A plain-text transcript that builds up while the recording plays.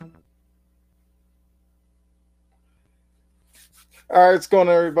All right, what's going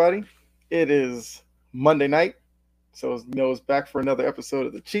on, everybody? It is Monday night, so it's back for another episode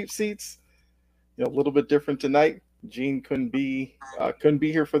of the Cheap Seats. A little bit different tonight. Gene couldn't be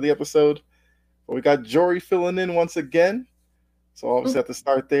here for the episode, but we got Jory filling in once again. So Mm, obviously at the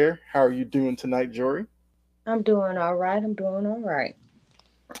start there, how are you doing tonight, Jory? I'm doing all right. I'm doing all right.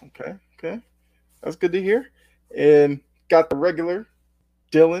 Okay, okay, that's good to hear. And got the regular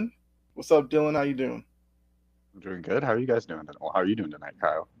Dylan. What's up, Dylan? How you doing? I'm doing good. How are you guys doing? How are you doing tonight,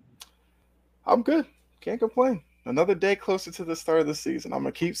 Kyle? I'm good. Can't complain. Another day closer to the start of the season. I'm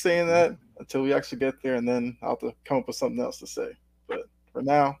gonna keep saying Mhm. that until we actually get there, and then I'll have to come up with something else to say. But for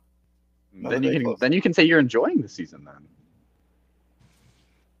now, another Then you day can closer. then you can say you're enjoying the season then.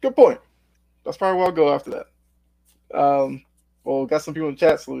 Good point. That's probably where I'll go after that. Well, got some people in the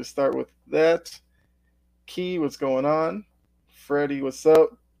chat, so let's start with that. Key, what's going on? Freddie, what's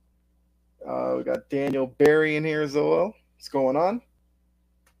up? We got Daniel Barry in here as well. What's going on?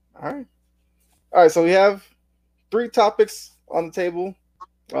 All right. All right, so we have three topics on the table.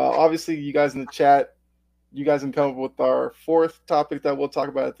 Obviously, you guys in the chat, you guys can come up with our fourth topic that we'll talk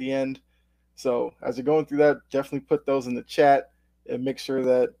about at the end. So as you're going through that, definitely put those in the chat and make sure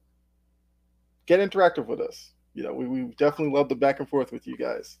that get interactive with us. We definitely love the back and forth with you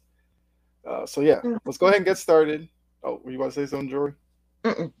guys. So yeah, let's go ahead and get started. Oh, you want to say something, Jory?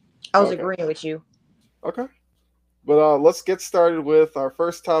 Mm-mm. I was Okay, agreeing with you. okay. But let's get started with our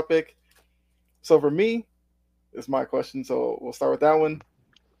first topic. So for me, it's my question. So we'll start with that one.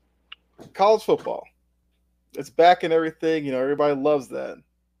 College football. It's back and everything. Everybody loves that.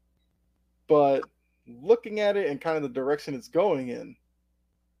 But looking at it and kind of the direction it's going in,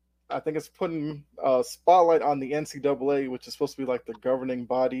 I think it's putting a spotlight on the NCAA, which is supposed to be like the governing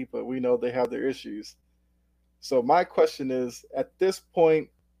body, but we know they have their issues. So my question is, at this point,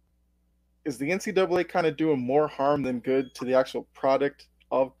 is the NCAA kind of doing more harm than good to the actual product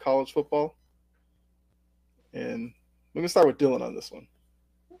of college football? And let me start with Dylan on this one.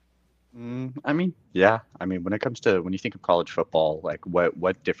 I mean, yeah. I mean, when you think of college football, like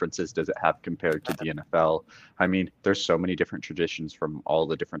what differences does it have compared to the NFL? I mean, there's so many different traditions from all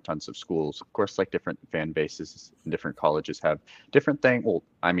the different tons of schools. Of course, like different fan bases and different colleges have different thing. Well,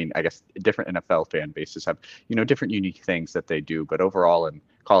 I mean, I guess different NFL fan bases have, different unique things that they do. But overall, in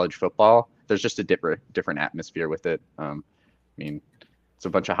college football, there's just a different atmosphere with it. I mean, it's a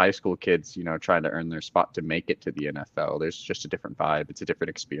bunch of high school kids, trying to earn their spot to make it to the NFL. There's just a different vibe. It's a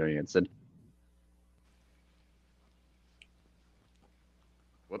different experience. And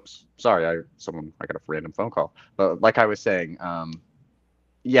whoops, sorry, I got a random phone call. But like I was saying,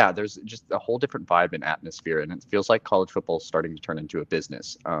 yeah, there's just a whole different vibe and atmosphere, and it feels like college football is starting to turn into a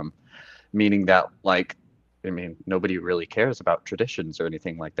business. Meaning that like I mean, nobody really cares about traditions or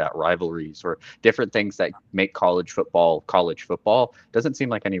anything like that, rivalries or different things that make college football. Doesn't seem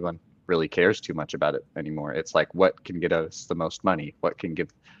like anyone really cares too much about it anymore. It's like what can get us the most money, what can give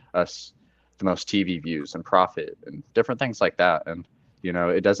us the most TV views and profit and different things like that. And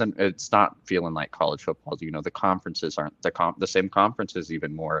it's not feeling like college football. The conferences aren't the same conferences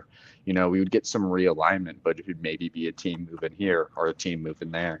even more. We would get some realignment, but it would maybe be a team moving here or a team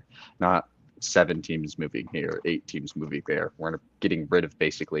moving there, not seven teams moving here, eight teams moving there. We're getting rid of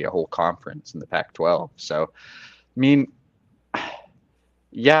basically a whole conference in the Pac-12. So, I mean,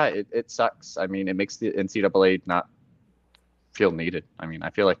 yeah, it sucks. I mean, it makes the NCAA not feel needed. I mean, I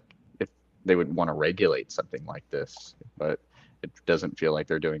feel like if they would want to regulate something like this, but it doesn't feel like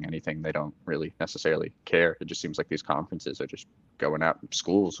they're doing anything. They don't really necessarily care. It just seems like these conferences are just going out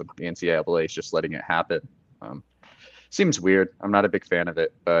schools, and the NCAA is just letting it happen. Um, Seems weird. I'm not a big fan of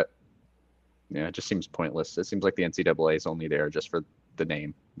it, but yeah, it just seems pointless. It seems like the NCAA is only there just for the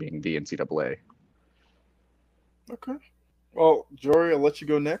name being the NCAA. Okay. Well, Jory, I'll let you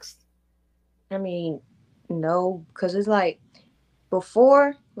go next. I mean, no, because it's like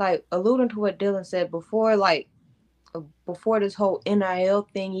before, like alluding to what Dylan said before, before this whole NIL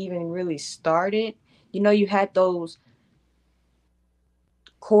thing even really started, you had those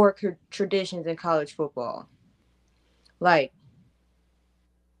core traditions in college football. Like,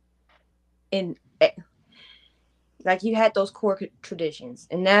 in like you had those core traditions,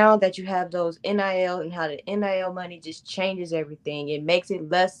 and now that you have those NIL and how the NIL money just changes everything, it makes it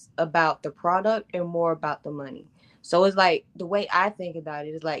less about the product and more about the money. So it's like the way I think about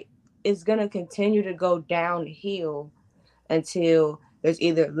it is like it's gonna continue to go downhill until there's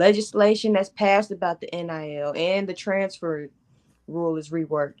either legislation that's passed about the NIL and the transfer rule is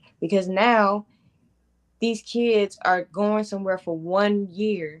reworked, because now these kids are going somewhere for 1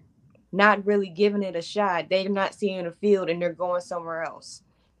 year, not really giving it a shot. They're not seeing the field and they're going somewhere else.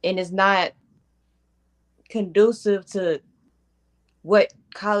 And it's not conducive to what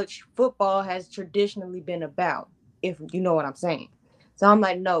college football has traditionally been about, if you know what I'm saying. So I'm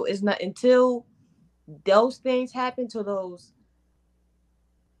like, no, it's not until those things happen to those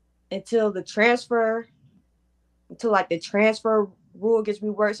until the transfer until like the transfer rule gets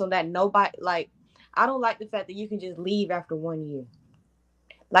reworked so that nobody like I don't like the fact that you can just leave after 1 year.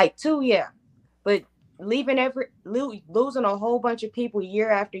 Like 2, yeah. But losing a whole bunch of people year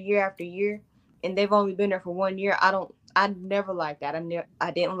after year after year and they've only been there for 1 year, I never liked that.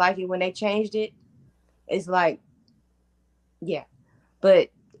 I didn't like it when they changed it. It's like, yeah. But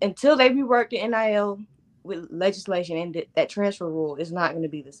until they rework the NIL with legislation and that transfer rule, it's not going to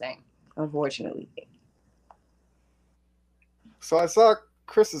be the same, unfortunately. So I saw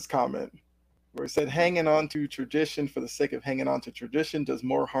Chris's comment where he said, hanging on to tradition for the sake of hanging on to tradition does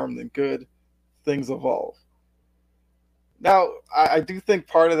more harm than good. Things evolve. Now, I do think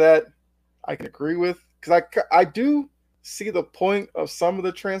part of that I can agree with because I do see the point of some of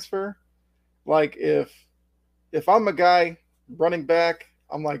the transfer. Like if I'm a guy running back,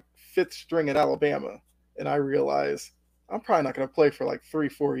 I'm like fifth string at Alabama, and I realize I'm probably not going to play for like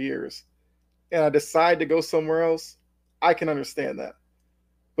 3-4 years, and I decide to go somewhere else, I can understand that.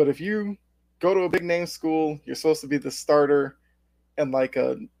 But if you go to a big name school, you're supposed to be the starter, and like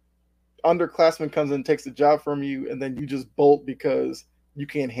a underclassman comes in and takes the job from you, and then you just bolt because you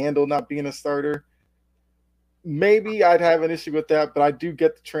can't handle not being a starter. Maybe I'd have an issue with that, but I do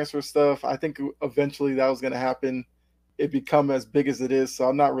get the transfer stuff. I think eventually that was going to happen. It become as big as it is, so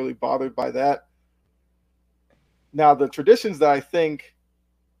I'm not really bothered by that. Now, the traditions that I think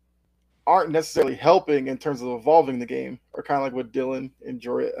aren't necessarily helping in terms of evolving the game are kind of like what Dylan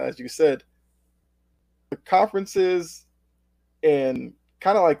enjoyed, as you said. The conferences and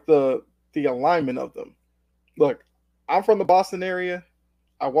kind of like the alignment of them. Look, I'm from the Boston area.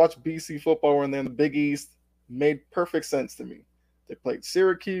 I watched BC football when they're in the Big East. Made perfect sense to me. They played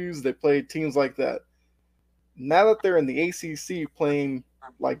Syracuse. They played teams like that. Now that they're in the ACC playing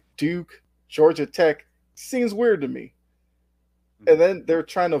like Duke, Georgia Tech, seems weird to me. And then they're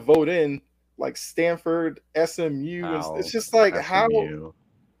trying to vote in like Stanford, SMU. And it's just like, how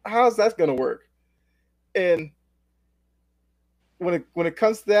is that going to work? And when it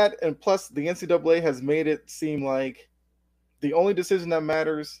comes to that, and plus the NCAA has made it seem like the only decision that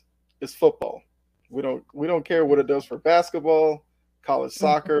matters is football. We don't care what it does for basketball, college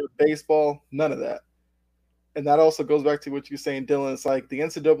soccer, baseball, none of that. And that also goes back to what you're saying, Dylan. It's like the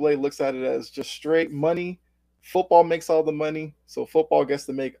NCAA looks at it as just straight money. Football makes all the money, so football gets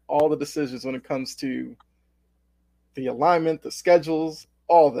to make all the decisions when it comes to the alignment, the schedules,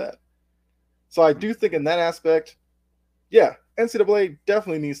 all that. So I do think in that aspect, yeah, NCAA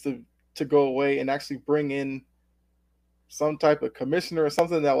definitely needs to go away and actually bring in some type of commissioner or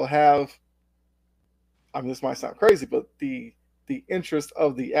something that will have, I mean, this might sound crazy, but the interest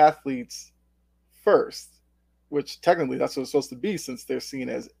of the athletes first, which technically that's what it's supposed to be since they're seen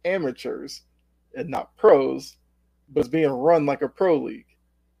as amateurs and not pros, but it's being run like a pro league.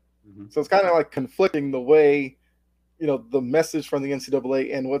 Mm-hmm. So it's kind of like conflicting the way, the message from the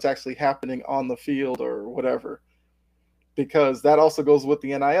NCAA and what's actually happening on the field or whatever, because that also goes with the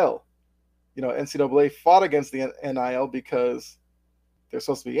NIL. NCAA fought against the NIL because they're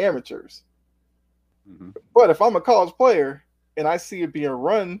supposed to be amateurs. Mm-hmm. But if I'm a college player and I see it being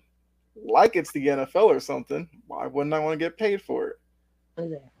run like it's the NFL or something, why wouldn't I want to get paid for it?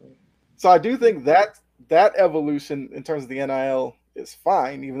 Exactly. So I do think that evolution in terms of the NIL is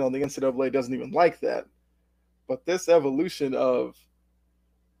fine, even though the NCAA doesn't even like that. But this evolution of,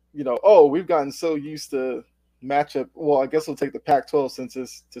 we've gotten so used to matchup. Well, I guess we'll take the Pac-12 since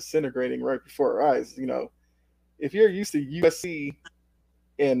it's disintegrating right before our eyes. If you're used to USC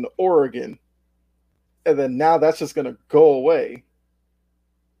and Oregon, and then now that's just going to go away,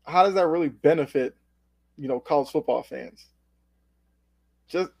 how does that really benefit, college football fans?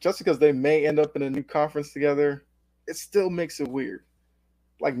 Just because they may end up in a new conference together, it still makes it weird.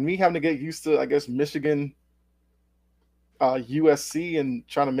 Like me having to get used to, I guess, Michigan, USC, and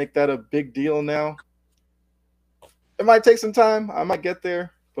trying to make that a big deal now. It might take some time. I might get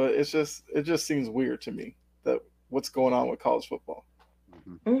there, but it just seems weird to me that what's going on with college football.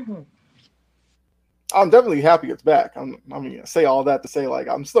 Mm-hmm. I'm definitely happy it's back. I say all that to say like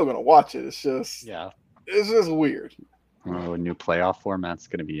I'm still gonna watch it. It's just it's just weird. A new playoff format's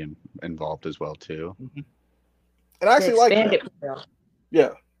going to be involved as well too. Mm-hmm. And I actually like that. Yeah.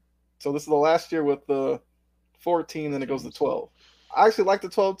 So this is the last year with the 14, then it goes to 12. I actually like the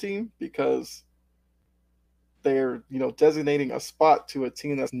 12 team because they're designating a spot to a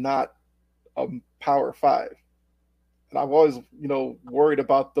team that's not a Power 5. And I've always worried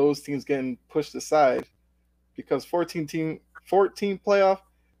about those teams getting pushed aside because 14 14 playoff,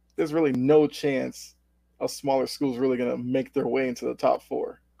 there's really no chance a smaller school's really going to make their way into the top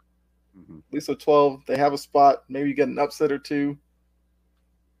four. Mm-hmm. At least with 12, they have a spot. Maybe you get an upset or two.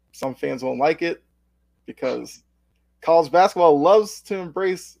 Some fans won't like it because college basketball loves to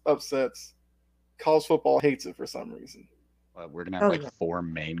embrace upsets. College football hates it for some reason. We're gonna have like 4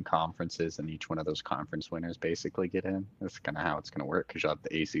 main conferences, and each one of those conference winners basically get in. That's kind of how it's gonna work, because you have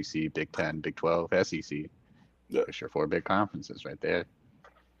the ACC, Big 10, Big 12, SEC. Yeah. There's your 4 big conferences right there.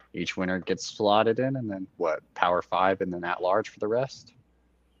 Each winner gets slotted in, and then what? Power 5, and then at large for the rest.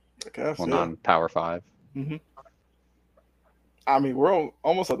 I guess, well, yeah. non-Power 5. Mm-hmm. I mean, we're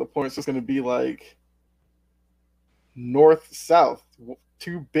almost at the point it's just going to be like north, south,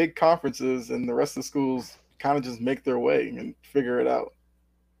 2 big conferences, and the rest of the schools kind of just make their way and figure it out.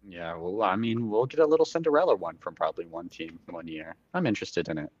 Yeah, well, I mean, we'll get a little Cinderella one from probably one team one year. I'm interested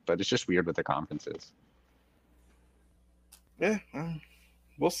in it, but it's just weird with the conferences. Yeah,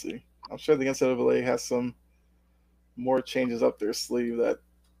 we'll see. I'm sure the NCAA has some more changes up their sleeve that,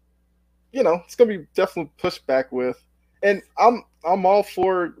 it's going to be definitely pushed back with. And I'm all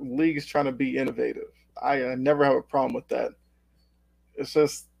for leagues trying to be innovative. I never have a problem with that. It's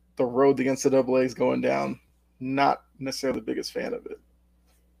just the road the NCAA is going down. Not necessarily the biggest fan of it.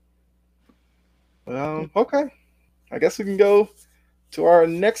 Okay. I guess we can go to our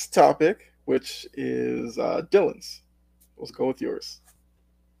next topic, which is Dylan's. Let's go with yours.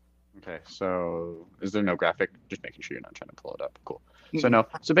 Okay, so is there no graphic? Just making sure you're not trying to pull it up. Cool. So no.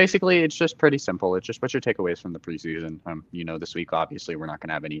 So basically, it's just pretty simple. It's just what's your takeaways from the preseason. This week obviously we're not going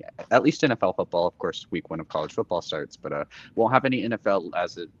to have any, at least NFL football. Of course, week 1 of college football starts, but won't have any NFL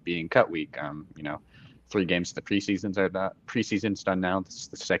as it being cut week. 3 games of the preseason's done now. This is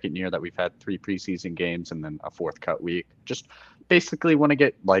the second year that we've had 3 preseason games and then a 4th cut week. Just basically want to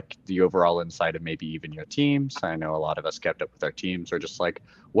get like the overall insight of maybe even your teams. I know a lot of us kept up with our teams, or just like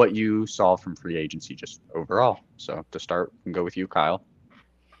what you saw from free agency just overall. So to start, we can go with you, Kyle.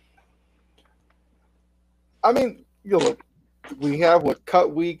 I mean, look, we have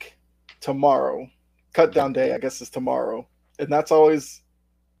cut week tomorrow. Cut down day, I guess, is tomorrow. And that's always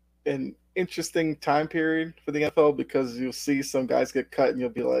an interesting time period for the NFL, because you'll see some guys get cut and you'll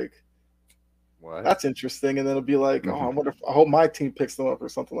be like, what? That's interesting. And then it'll be like, Mm-hmm. I hope my team picks them up or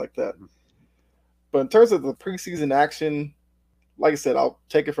something like that. Mm-hmm. But in terms of the preseason action, like I said, I'll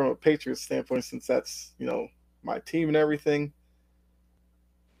take it from a Patriots standpoint, since that's, my team and everything.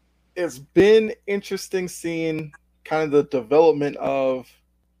 It's been interesting seeing kind of the development of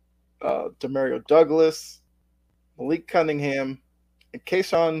Demario Douglas, Malik Cunningham, and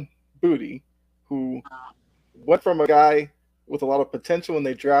Kayshon Boutte, who went from a guy with a lot of potential when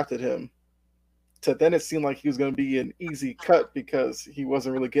they drafted him to then it seemed like he was going to be an easy cut because he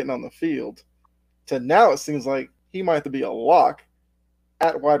wasn't really getting on the field, to now it seems like he might have to be a lock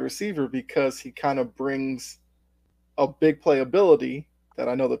at wide receiver, because he kind of brings a big playability that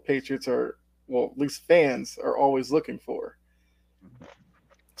I know the Patriots are, well, at least fans are always looking for.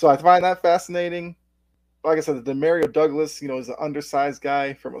 So I find that fascinating. Like I said, the Demario Douglas, is an undersized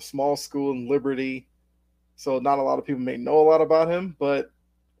guy from a small school in Liberty. So not a lot of people may know a lot about him, but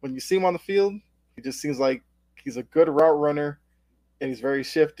when you see him on the field, he just seems like he's a good route runner and he's very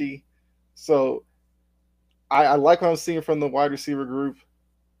shifty. So I like what I'm seeing from the wide receiver group.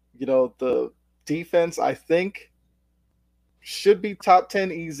 The defense, I think, should be top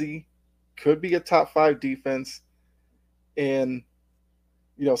 10 easy, could be a top 5 defense. And,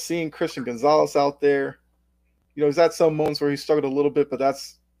 seeing Christian Gonzalez out there, he's had some moments where he struggled a little bit, but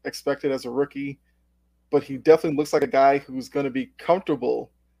that's expected as a rookie. But he definitely looks like a guy who's going to be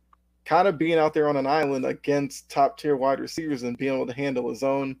comfortable kind of being out there on an island against top-tier wide receivers and being able to handle his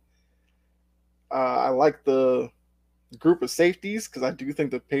own. I like the group of safeties, because I do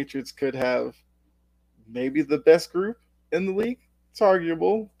think the Patriots could have maybe the best group in the league. It's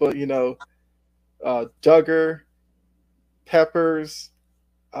arguable, but, Duggar, Peppers,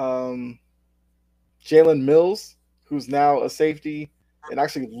 Jalen Mills, who's now a safety and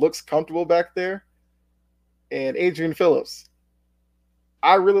actually looks comfortable back there, and Adrian Phillips.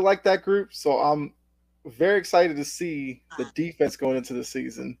 I really like that group, so I'm very excited to see the defense going into the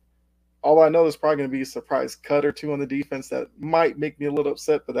season. Although I know there's probably going to be a surprise cut or 2 on the defense that might make me a little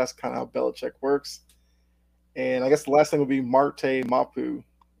upset, but that's kind of how Belichick works. And I guess the last thing would be Marte Mapu,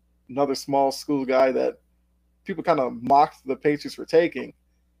 another small school guy that people kind of mocked the Patriots for taking.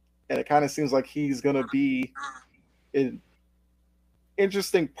 And it kind of seems like he's going to be an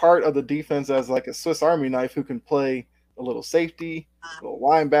interesting part of the defense as like a Swiss Army knife who can play a little safety, a little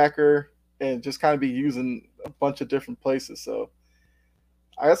linebacker, and just kind of be using a bunch of different places. So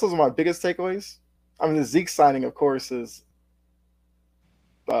I guess those are my biggest takeaways. I mean, the Zeke signing, of course, is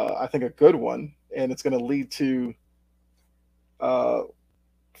I think, a good one, and it's going to lead to.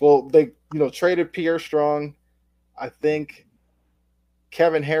 Well, they traded Pierre Strong. I think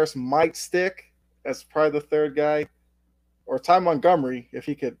Kevin Harris might stick as probably the third guy, or Ty Montgomery if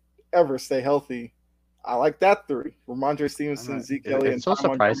he could ever stay healthy. I like that three: Ramondre Stevenson, Zeke Elliott, It and still Ty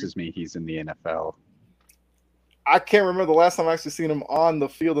Montgomery. surprises me he's in the NFL. I can't remember the last time I actually seen him on the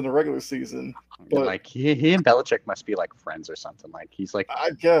field in the regular season, but Like he and Belichick must be like friends or something. Like he's like,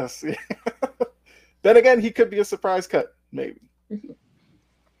 I guess. Then again, he could be a surprise cut, maybe.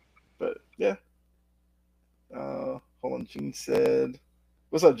 But yeah. Hold on. Gene said,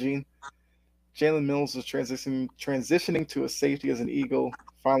 "What's up, Gene?" Jalen Mills was transitioning to a safety as an Eagle.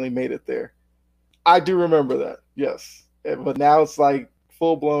 Finally made it there. I do remember that. Yes, but now it's like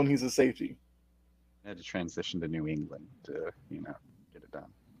full blown. He's a safety. had to transition to New England to get it done.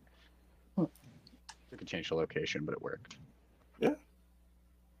 Took a change the location, but it worked. Yeah,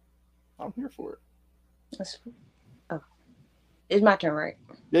 I'm here for it. Oh, it's my turn, right?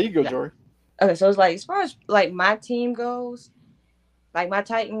 Yeah, you go, Jory. Okay, so it's like as far as like my team goes, like my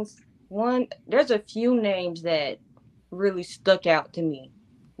Titans, there's a few names that really stuck out to me.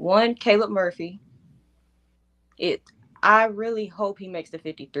 One, Caleb Murphy. I really hope he makes the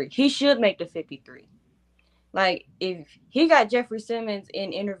 53. He should make the 53. Like, if he got Jeffrey Simmons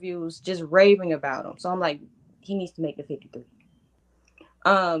in interviews just raving about him. So I'm like, he needs to make the 53.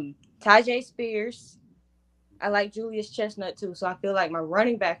 Tajay Spears. I like Julius Chestnut too. So I feel like my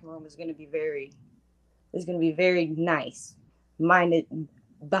running back room is gonna be very nice. Minded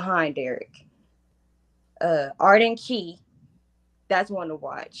behind Derek. Arden Key. That's one to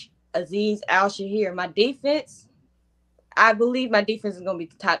watch. Aziz Al Shahir. My defense, I believe my defense is going to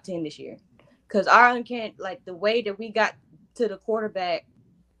be the top 10 this year. Because Ireland can't, like, the way that we got to the quarterback,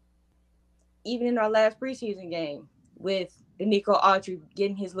 even in our last preseason game, with Nico Autry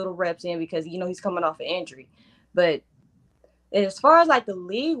getting his little reps in because, he's coming off an injury. But as far as, like, the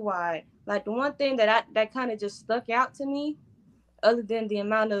league-wide, like, the one thing that kind of just stuck out to me, other than the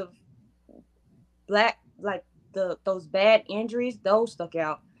amount of those bad injuries, those stuck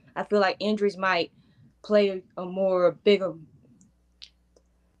out. I feel like injuries might play more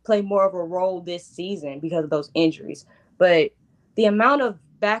of a role this season because of those injuries. But the amount of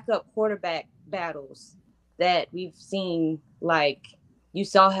backup quarterback battles that we've seen, like you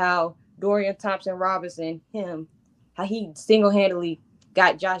saw how Dorian Thompson-Robinson, how he single-handedly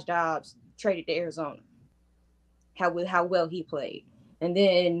got Josh Dobbs traded to Arizona. How well he played. And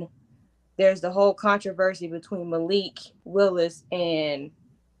then there's the whole controversy between Malik Willis and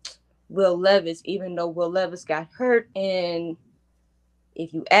Will Levis, even though Will Levis got hurt. And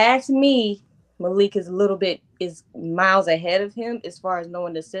if you ask me, Malik is miles ahead of him as far as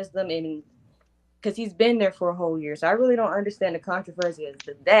knowing the system, and because he's been there for a whole year. So I really don't understand the controversy as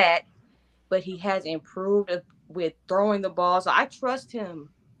to that, but he has improved with throwing the ball. So I trust him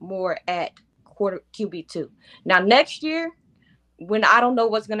more at QB2. Now, next year, when I don't know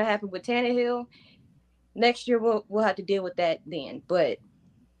what's going to happen with Tannehill, next year we'll have to deal with that then. But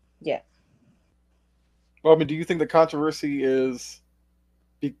yeah. Well, I mean, do you think the controversy is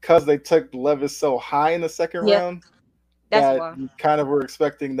because they took Levis so high in the second round that's that why you kind of were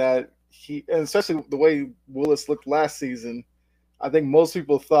expecting that and especially the way Willis looked last season, I think most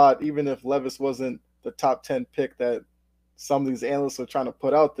people thought even if Levis wasn't the top 10 pick that some of these analysts are trying to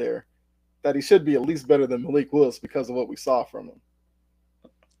put out there, that he should be at least better than Malik Willis because of what we saw from him.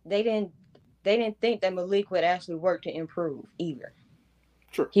 They didn't think that Malik would actually work to improve either.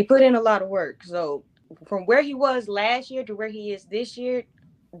 True. He put in a lot of work. So from where he was last year to where he is this year,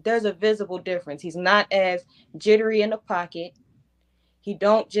 there's a visible difference. He's not as jittery in the pocket. He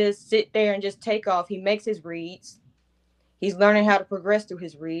don't just sit there and just take off. He makes his reads. He's learning how to progress through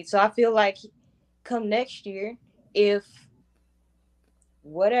his reads. So I feel like come next year, if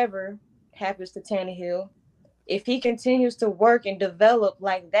whatever happens to Tannehill, if he continues to work and develop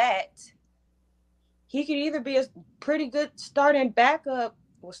like that, he could either be a pretty good starting backup.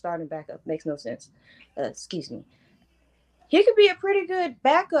 Well, starting backup makes no sense. Excuse me. He could be a pretty good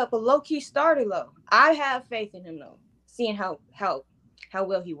backup, a low-key starter, though. I have faith in him, though, seeing how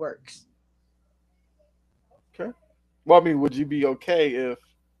well he works. Okay. Well, I mean, would you be okay if,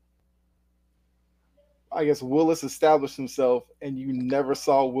 I guess, Willis established himself and you never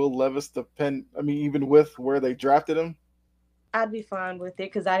saw Will Levis even with where they drafted him? I'd be fine with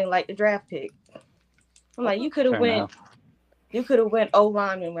it because I didn't like the draft pick. I'm like, you could have went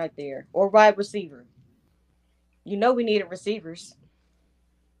O-lineman right there or wide receiver. We needed receivers.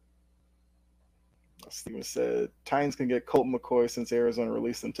 Steven said Titans can get Colt McCoy since Arizona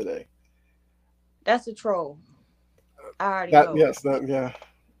released him today. That's a troll. I already know. Yes, yeah.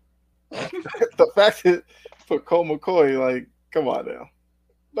 The fact that put Colt McCoy, like, come on now.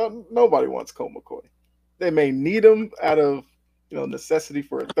 Nobody wants Colt McCoy. They may need him out of necessity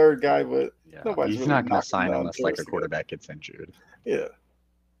for a third guy, but Yeah, nobody's he's really not going to knocking sign down unless like doors a to get him. quarterback gets injured. Yeah.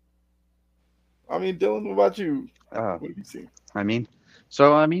 I mean, Dylan, what about you? Uh, What have you seen?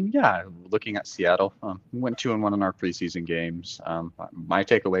 yeah, looking at Seattle, we went 2-1 in our preseason games. My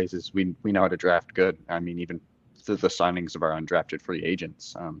takeaways is we know how to draft good. I mean, even through the signings of our undrafted free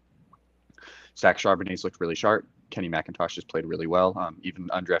agents. Zach Charbonnet's looked really sharp. Kenny McIntosh has played really well. Even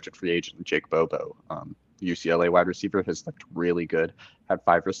undrafted free agent Jake Bobo, UCLA wide receiver, has looked really good. Had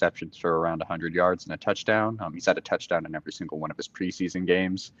 5 receptions for around 100 yards and a touchdown. He's had a touchdown in every single one of his preseason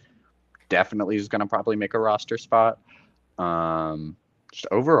games. Definitely is going to probably make a roster spot. Just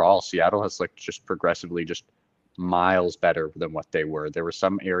overall, Seattle has looked just progressively just miles better than what they were. There were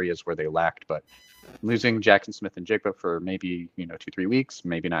some areas where they lacked, but losing Jackson Smith and Jigba for maybe 2-3 weeks,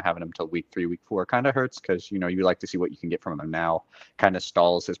 maybe not having him till week 3, week 4 kind of hurts because you like to see what you can get from him now. Kind of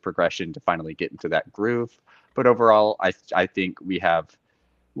stalls his progression to finally get into that groove. But overall, I think we have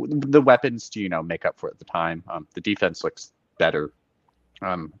the weapons to make up for it at the time. The defense looks better.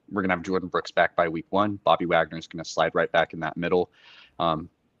 We're gonna have Jordan Brooks back by week 1. Bobby Wagner's gonna slide right back in that middle.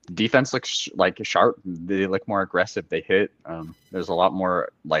 Defense looks like sharp. They look more aggressive. They hit. There's a lot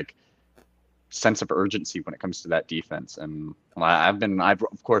more like sense of urgency when it comes to that defense. And I've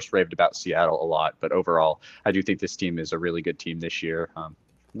of course raved about Seattle a lot, but overall, I do think this team is a really good team this year.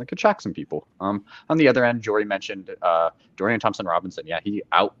 They could shock some people. On the other end, Jory mentioned Dorian Thompson-Robinson. Yeah, he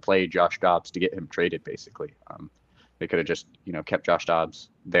outplayed Josh Dobbs to get him traded, basically. They could have just, kept Josh Dobbs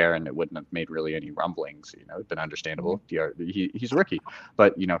there, and it wouldn't have made really any rumblings. It'd been understandable. He's a rookie,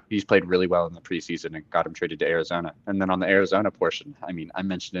 but he's played really well in the preseason and got him traded to Arizona. And then on the Arizona portion, I mean, I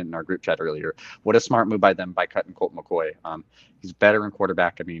mentioned it in our group chat earlier. What a smart move by them by cutting Colt McCoy. He's better in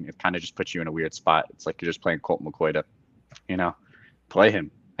quarterback. I mean, it kind of just puts you in a weird spot. It's like you're just playing Colt McCoy to, play him,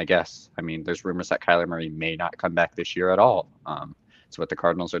 I guess. I mean, there's rumors that Kyler Murray may not come back this year at all. It's what the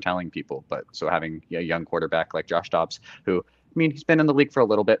Cardinals are telling people. But so having a young quarterback like Josh Dobbs, who, I mean, he's been in the league for a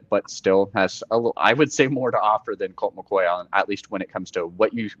little bit, but still has I would say more to offer than Colt McCoy, on at least when it comes to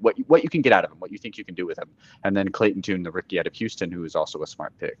what you can get out of him, what you think you can do with him. And then Clayton Tune, the rookie out of Houston, who is also a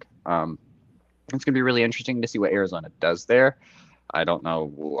smart pick. It's going to be really interesting to see what Arizona does there. I don't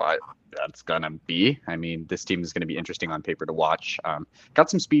know what that's going to be. I mean, this team is going to be interesting on paper to watch. Got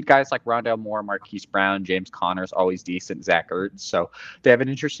some speed guys like Rondale Moore, Marquise Brown, James Conner's always decent, Zach Ertz. So they have an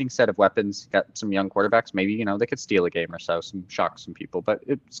interesting set of weapons. Got some young quarterbacks. Maybe, they could steal a game or so, shock some people. But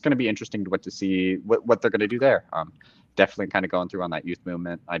it's going to be interesting to see what they're going to do there. Definitely kind of going through on that youth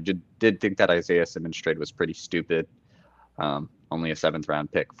movement. I did think that Isaiah Simmons trade was pretty stupid. Only a 7th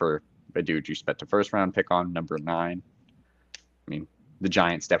round pick for a dude you spent a 1st round pick on, number 9. I mean, the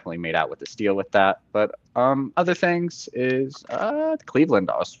Giants definitely made out with the steal with that. But other things is Cleveland.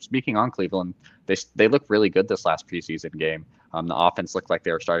 Speaking on Cleveland, they look really good this last preseason game. The offense looked like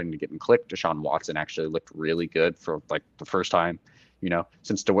they were starting to get in click. Deshaun Watson actually looked really good for like the first time,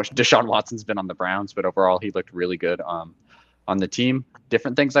 since Deshaun Watson's been on the Browns. But overall, he looked really good on the team.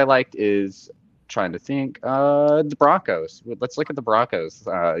 Different things I liked is trying to think. The Broncos. Let's look at the Broncos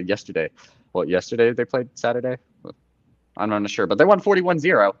yesterday. Well, yesterday they played Saturday. I'm not sure, but they won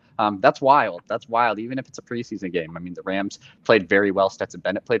 41-0. That's wild. That's wild, even if it's a preseason game. I mean, the Rams played very well. Stetson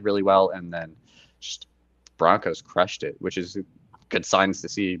Bennett played really well, and then just Broncos crushed it, which is good signs to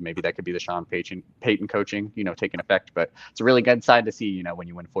see. Maybe that could be the Sean Payton coaching, taking effect. But it's a really good sign to see, when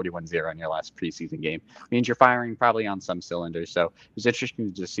you win 41-0 in your last preseason game. It means you're firing probably on some cylinders. So it's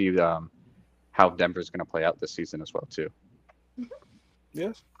interesting to see how Denver's going to play out this season as well, too.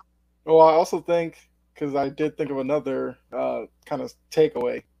 Yes. Well, I also think, because I did think of another kind of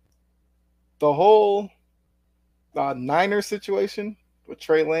takeaway. The whole Niners situation with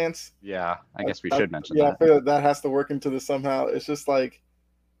Trey Lance. Yeah, I guess we should mention that. Yeah, I feel that has to work into this somehow. It's just like,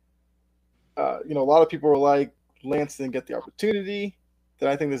 a lot of people were like, Lance didn't get the opportunity. Then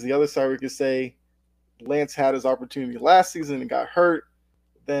I think there's the other side where you could say Lance had his opportunity last season and got hurt.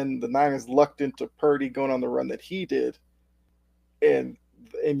 Then the Niners lucked into Purdy going on the run that he did. And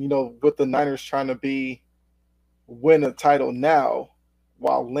with the Niners trying to win a title now,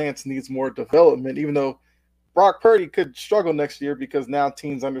 while Lance needs more development, even though Brock Purdy could struggle next year because now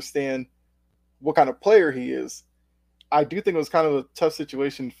teams understand what kind of player he is. I do think it was kind of a tough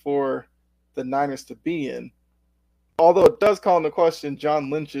situation for the Niners to be in. Although it does call into question John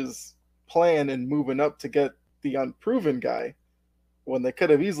Lynch's plan in moving up to get the unproven guy when they could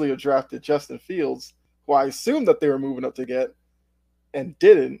have easily drafted Justin Fields, who I assumed that they were moving up to get, and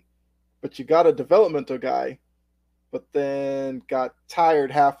didn't. But you got a developmental guy but then got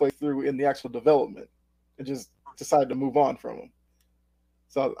tired halfway through in the actual development and just decided to move on from him.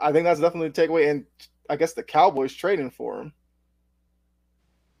 So I think that's definitely a takeaway. And I guess the Cowboys trading for him.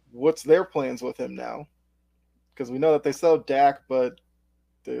 What's their plans with him now? Because we know that they sell Dak, but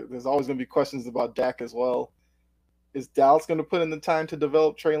there's always going to be questions about Dak as well. Is Dallas going to put in the time to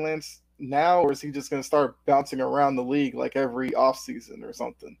develop Trey Lance now, or is he just going to start bouncing around the league like every offseason or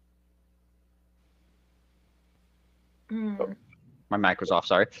something? My mic was off,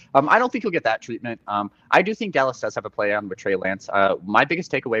 sorry. I don't think he'll get that treatment. I do think Dallas does have a play on with Trey Lance. My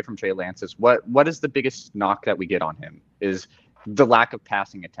biggest takeaway from Trey Lance is what is the biggest knock that we get on him is the lack of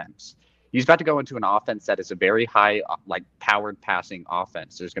passing attempts. He's about to go into an offense that is a very high, powered passing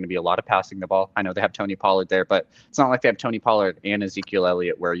offense. There's going to be a lot of passing the ball. I know they have Tony Pollard there, but it's not like they have Tony Pollard and Ezekiel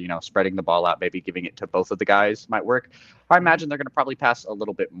Elliott where, spreading the ball out, maybe giving it to both of the guys might work. I imagine they're going to probably pass a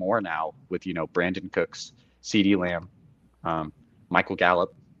little bit more now with, Brandon Cooks, CeeDee Lamb, Michael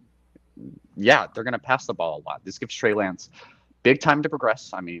Gallup. Yeah, they're going to pass the ball a lot. This gives Trey Lance big time to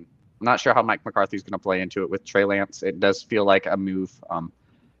progress. I mean, I'm not sure how Mike McCarthy's going to play into it with Trey Lance. It does feel like a move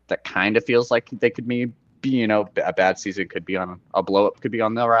that kind of feels like they could maybe, a bad season could be on a blow up, could be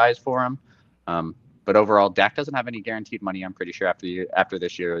on the rise for him. But overall, Dak doesn't have any guaranteed money. I'm pretty sure after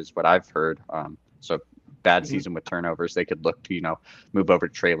this year is what I've heard. So bad season with turnovers, they could look to, move over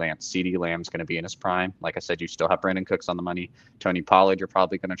to Trey Lance. CeeDee Lamb's going to be in his prime. Like I said, you still have Brandon Cooks on the money. Tony Pollard, you're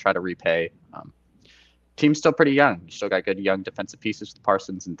probably going to try to repay. Team's still pretty young. You still got good young defensive pieces with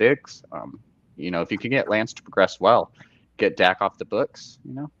Parsons and Diggs. If you can get Lance to progress well, get Dak off the books,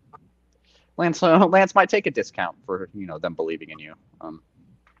 Lance might take a discount for, them believing in you.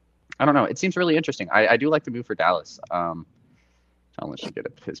 I don't know. It seems really interesting. I do like the move for Dallas. John should get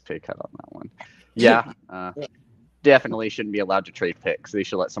his pay cut on that one. Yeah, definitely shouldn't be allowed to trade picks. They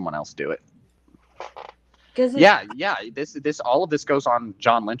should let someone else do it. Yeah. This all of this goes on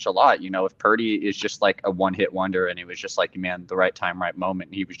John Lynch a lot. If Purdy is just like a one-hit wonder, and it was just like, man, the right time, right moment,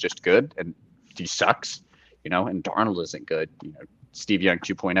 and he was just good, and he sucks, and Darnold isn't good. Steve Young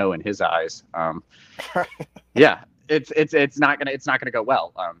 2.0 in his eyes. Yeah, it's not gonna go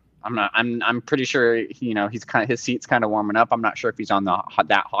well. I'm pretty sure his seat's kind of warming up. I'm not sure if he's on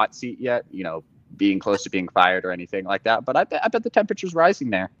that hot seat yet. Being close to being fired or anything like that. But I bet the temperature's rising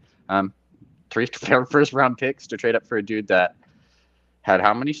there. 3 first round picks to trade up for a dude that had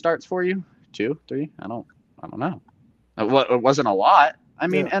how many starts for you? 2, 3? I don't know. It wasn't a lot. I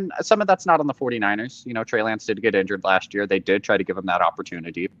mean, and some of that's not on the 49ers. Trey Lance did get injured last year. They did try to give him that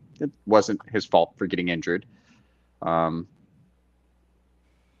opportunity. It wasn't his fault for getting injured. Did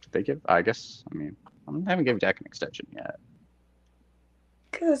they give? I guess. I mean, I haven't given Dak an extension yet.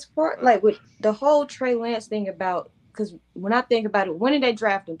 Because with the whole Trey Lance thing because when I think about it, when did they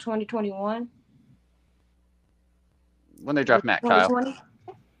draft him? 2021? When they draft Matt Kyle?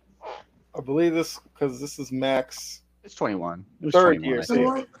 I believe this is Max. It's 21. It was third 21, year.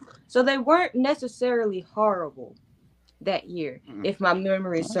 So they weren't necessarily horrible that year, if my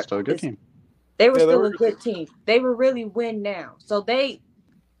memory is still a good team. They were still a good team. They were really win now. So they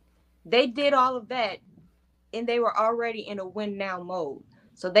did all of that, and they were already in a win now mode.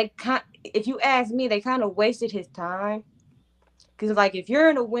 So if you ask me, they kind of wasted his time. Because if you're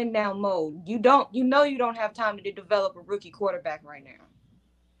in a win now mode, you don't have time to develop a rookie quarterback right now.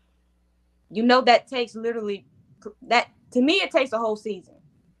 That takes literally that. To me, it takes a whole season.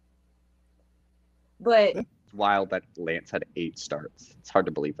 But it's wild that Lance had 8 starts. It's hard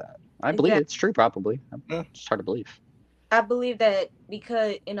to believe that. I believe it's true, probably. It's hard to believe. I believe that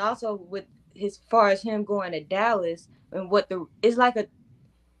because, and also with as far as him going to Dallas and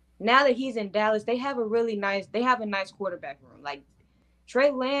now that he's in Dallas, they have a nice quarterback room. Trey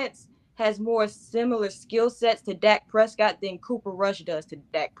Lance has more similar skill sets to Dak Prescott than Cooper Rush does to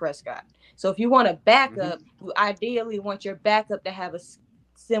Dak Prescott. So if you want a backup, you ideally want your backup to have a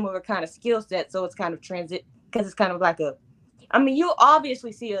similar kind of skill set. So it's kind of transit because it's kind of you'll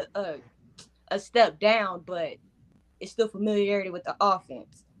obviously see a step down, but it's still familiarity with the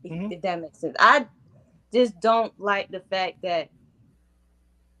offense, if that makes sense. I just don't like the fact that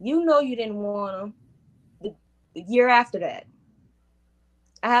you didn't want him the year after that.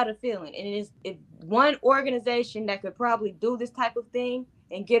 I had a feeling. And if one organization that could probably do this type of thing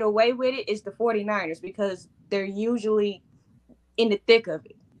and get away with it is the 49ers, because they're usually in the thick of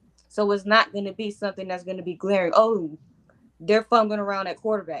it. So it's not going to be something that's going to be glaring. Oh, they're fumbling around at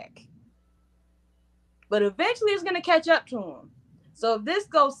quarterback. But eventually it's going to catch up to them. So if this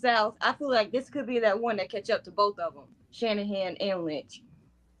goes south, I feel like this could be that one that catch up to both of them, Shanahan and Lynch.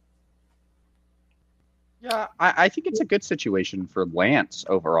 Yeah, I think it's a good situation for Lance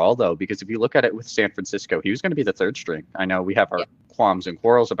overall, though, because if you look at it with San Francisco, he was going to be the third string. I know we have our qualms and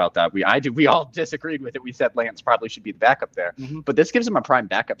quarrels about that. We all disagreed with it. We said Lance probably should be the backup there, but this gives him a prime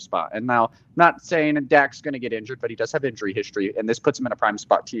backup spot. And now, I'm not saying Dak's going to get injured, but he does have injury history, and this puts him in a prime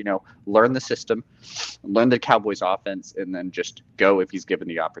spot to learn the system, learn the Cowboys' offense, and then just go if he's given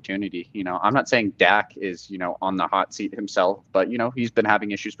the opportunity. I'm not saying Dak is on the hot seat himself, but he's been having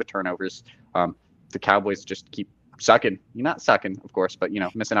issues with turnovers. The Cowboys just keep sucking. You're not sucking, of course, but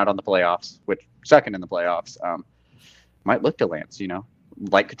missing out on the playoffs, which sucking in the playoffs. Might look to Lance.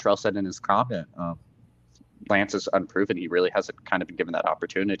 Like Cottrell said in his comment, Lance is unproven. He really hasn't kind of been given that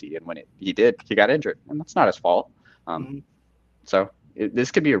opportunity, and when he did, he got injured, and that's not his fault. So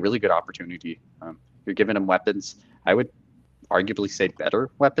this could be a really good opportunity. You're giving him weapons. I would arguably say better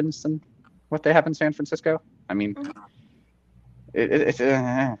weapons than what they have in San Francisco. I mean,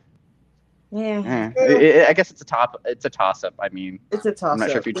 I guess it's a toss up. I mean, it's a toss up. I'm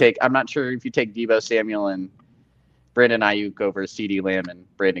not sure if you take Deebo Samuel and Brandon Ayuk over CeeDee Lamb and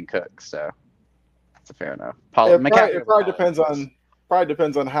Brandon Cook. So that's fair enough. It probably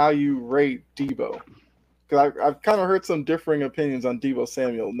depends on how you rate Deebo. Because I've kind of heard some differing opinions on Deebo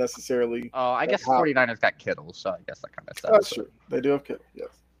Samuel necessarily. Oh, I guess 49ers got Kittle, so I guess that kind of stuff. That's true. They do have Kittle, yes.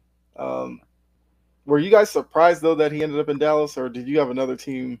 Were you guys surprised, though, that he ended up in Dallas, or did you have another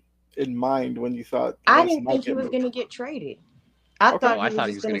team in mind when you thought? I didn't think he was going to get traded. I thought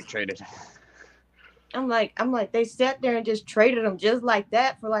he was going to get traded. I'm like, they sat there and just traded him just like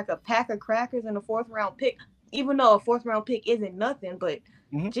that for like a pack of crackers and a 4th-round pick, even though a 4th-round pick isn't nothing. But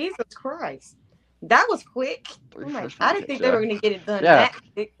Jesus Christ, that was quick. I didn't think they were going to get it done that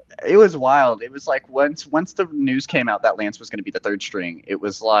quick. It was wild. It was like once the news came out that Lance was going to be the third string, it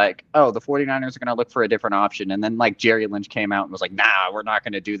was like, oh, the 49ers are going to look for a different option. And then like Jerry Lynch came out and was like, nah, we're not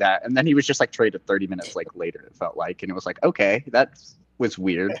going to do that. And then he was just like traded 30 minutes later, it felt like. And it was like, okay, that was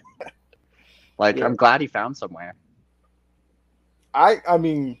weird. I'm glad he found somewhere. I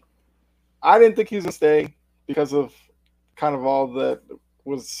mean, I didn't think he was going to stay because of kind of all that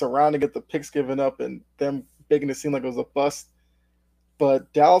was surrounding it, the picks given up and them making it seem like it was a bust.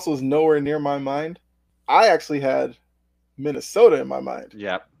 But Dallas was nowhere near my mind. I actually had Minnesota in my mind.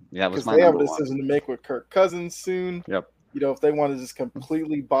 Yeah, it was my number one. Because they have a decision to make with Kirk Cousins soon. Yep. If they want to just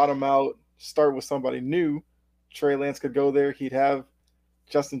completely bottom out, start with somebody new, Trey Lance could go there. He'd have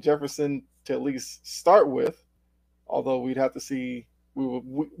Justin Jefferson to at least start with, although we'd have to see. We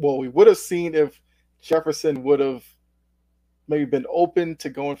would have seen if Jefferson would have maybe been open to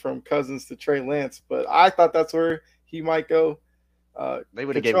going from Cousins to Trey Lance, but I thought that's where he might go. They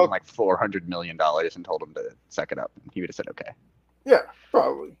would have given him like $400 million and told him to suck it up. He would have said, okay. Yeah,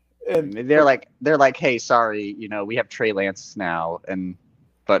 probably. And they're like, hey, sorry, we have Trey Lance now,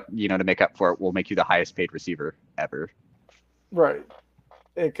 but to make up for it, we'll make you the highest paid receiver ever. Right.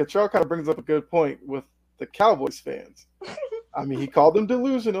 And Cottrell kind of brings up a good point with the Cowboys fans. I mean, he called them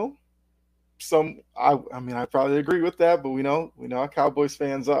delusional. I probably agree with that, but we know how Cowboys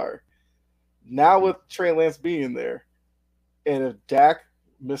fans are. Now with Trey Lance being there, and if Dak,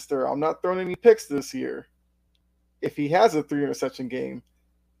 I'm not throwing any picks this year, if he has a 3-interception game,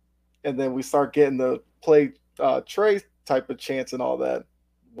 and then we start getting the play Trey type of chance and all that,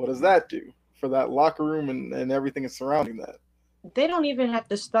 what does that do for that locker room and everything surrounding that? They don't even have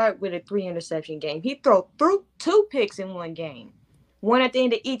to start with a 3-interception game. He threw 2 picks in one game. One at the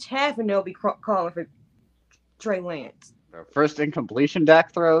end of each half, and they'll be calling for Trey Lance. First incompletion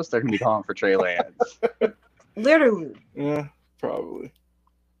Dak throws, they're going to be calling for Trey Lance. Literally. Yeah, probably.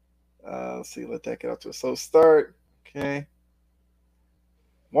 Let's see. Let that get out to a slow start. Okay.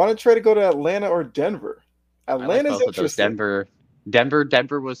 Want to try to go to Atlanta or Denver? Atlanta's interesting.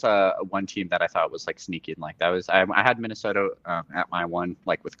 Denver was one team that I thought was like sneaking. Like that was I had Minnesota at my one,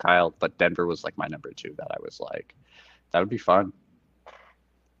 like with Kyle, but Denver was like my number 2 that I was like, that would be fun.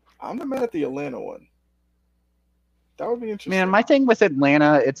 I'm not mad at the Atlanta one. That would be interesting. Man, my thing with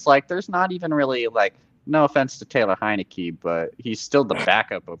Atlanta, it's like there's not even really like, no offense to Taylor Heineke, but he's still the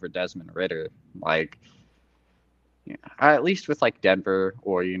backup over Desmond Ridder. Like, at least with like Denver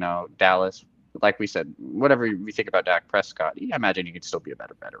or Dallas, like we said, whatever we think about Dak Prescott, I imagine he could still be a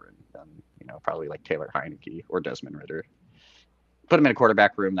better veteran than probably like Taylor Heineke or Desmond Ridder. Put him in a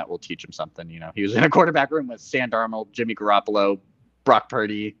quarterback room that will teach him something. He was in a quarterback room with Sam Darnold, Jimmy Garoppolo, Brock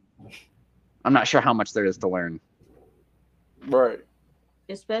Purdy. I'm not sure how much there is to learn. Right.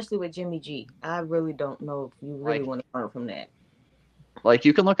 Especially with Jimmy G. I really don't know if you really want to learn from that. Like,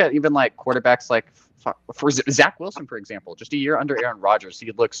 you can look at even like quarterbacks like for Zach Wilson, for example, just a year under Aaron Rodgers,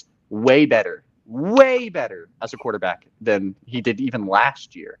 he looks way better as a quarterback than he did even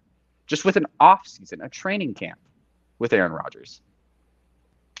last year. just with an off season, a training camp with Aaron Rodgers.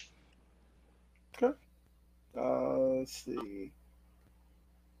 Okay. Let's see.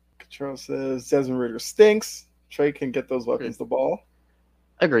 Control says Desmond Ritter stinks. Trey can get those weapons the ball.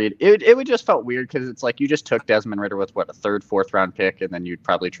 Agreed. It would just felt weird because it's like you just took Desmond Ritter with what, a third, fourth round pick, and then you'd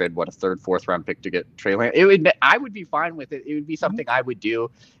probably trade what, a third, fourth round pick to get Trey Lance. I would be fine with it. It would be something I would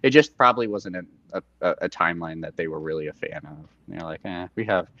do. It just probably wasn't a timeline that they were really a fan of. You know, like, we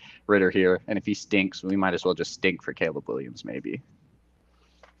have Ritter here, and if he stinks, we might as well just stink for Caleb Williams, maybe.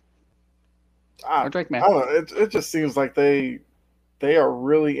 Or Drake, man. I don't know. It just seems like they are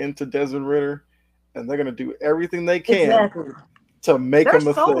really into Desmond Ritter, and they're gonna do everything they can to make him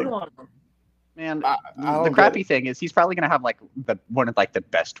a thing. Man, the crappy thing is he's probably gonna have like one of like the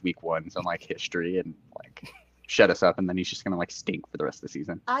best week ones in like history, and like shut us up, and then he's just gonna like stink for the rest of the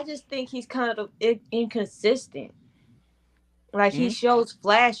season. I just think he's kind of inconsistent. Like he shows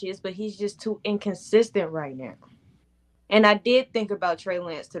flashes, but he's just too inconsistent right now. And I did think about Trey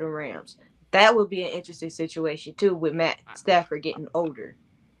Lance to the Rams. That would be an interesting situation too, with Matt Stafford getting older.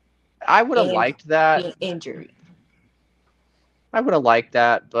 I would have liked that. Being injured. I would have liked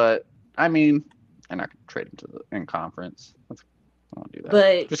that, but I mean, I'm not going to trade him in conference. I won't do that.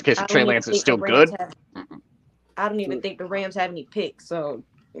 But just in case Trey Lance is still good. I don't even think the Rams have any picks. So,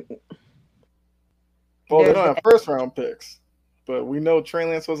 well, they don't have first round picks, but we know Trey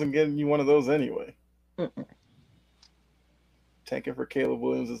Lance wasn't getting you one of those anyway. Tanking for Caleb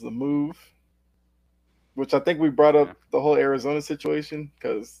Williams is the move, which I think we brought up the whole Arizona situation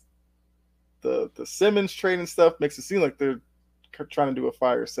because the Simmons trade and stuff makes it seem like they're trying to do a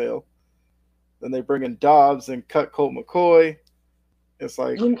fire sale. Then they bring in Dobbs and cut Colt McCoy. It's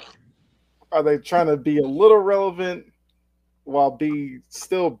like, are they trying to be a little relevant while be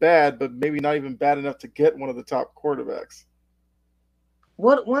still bad, but maybe not even bad enough to get one of the top quarterbacks?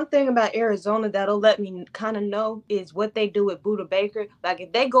 One thing about Arizona that'll let me kind of know is what they do with Budda Baker. Like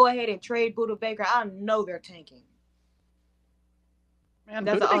if they go ahead and trade Budda Baker, I know they're tanking. Man,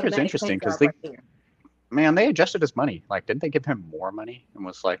 Budda Baker's interesting because they adjusted his money. Like, didn't they give him more money and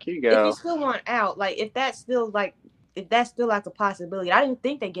was like, here you go? If you still want out, like if that's still like a possibility, I didn't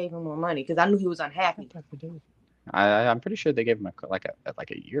think they gave him more money because I knew he was unhappy. I'm pretty sure they gave him a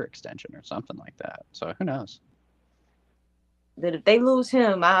year extension or something like that. So who knows? That if they lose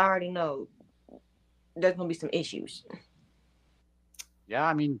him, I already know there's gonna be some issues. Yeah,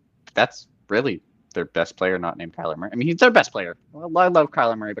 I mean that's really their best player, not named Kyler Murray. I mean, he's their best player. Well, I love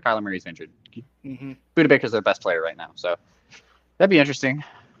Kyler Murray, but Kyler Murray's injured. Budda Baker's their best player right now, so that'd be interesting.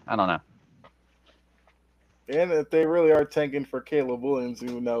 I don't know. And if they really are tanking for Caleb Williams,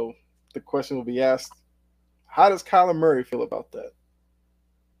 you know, the question will be asked: how does Kyler Murray feel about that?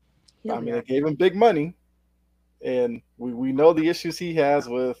 I mean, they gave him big money, and we know the issues he has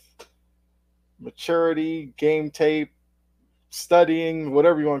with maturity, game tape, studying,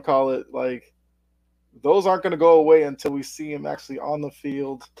 whatever you want to call it. Like, those aren't going to go away until we see him actually on the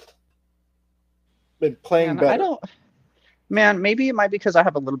field and playing better. Maybe it might be because I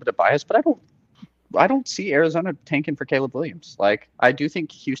have a little bit of bias, but I don't see Arizona tanking for Caleb Williams. Like, I do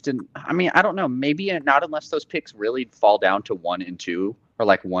think Houston, I mean, I don't know, maybe not unless those picks really fall down to 1 and 2 or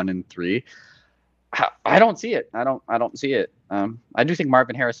like 1 and 3. I don't see it. I don't see it. I do think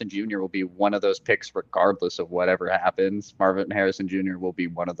Marvin Harrison Jr. will be one of those picks regardless of whatever happens. Marvin Harrison Jr. will be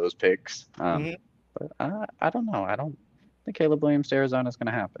one of those picks. But I don't know. I don't think Caleb Williams to Arizona is going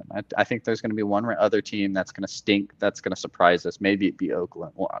to happen. I think there's going to be one other team that's going to stink, that's going to surprise us. Maybe it be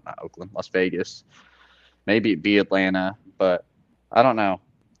Oakland. Well, not Oakland, Las Vegas. Maybe it be Atlanta, but I don't know.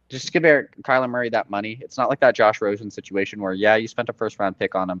 Just give Kyler Murray that money. It's not like that Josh Rosen situation where, yeah, you spent a first-round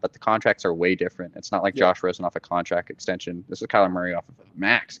pick on him, but the contracts are way different. It's not like Josh Rosen off a contract extension. This is Kyler Murray off of a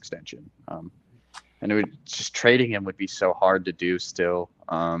max extension. And just trading him would be so hard to do still.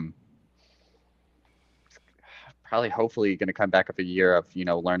 Probably, hopefully, going to come back up a year of,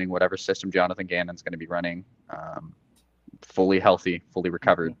 learning whatever system Jonathan Gannon's going to be running, fully healthy, fully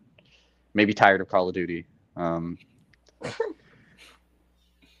recovered, maybe tired of Call of Duty. I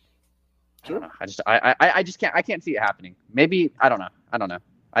don't know. I just can't see it happening. Maybe I don't know.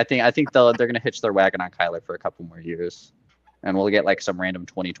 I think they're going to hitch their wagon on Kyler for a couple more years, and we'll get like some random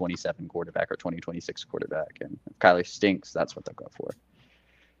 2027 quarterback or 2026 quarterback. And if Kyler stinks, that's what they'll go for.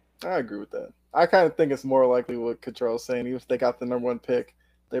 I agree with that. I kind of think it's more likely what Cottrell's saying. Even if they got the number 1 pick,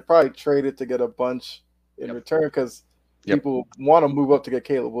 they probably traded to get a bunch in return because people want to move up to get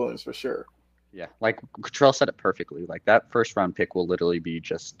Caleb Williams for sure. Yeah, like Cottrell said it perfectly. Like that first-round pick will literally be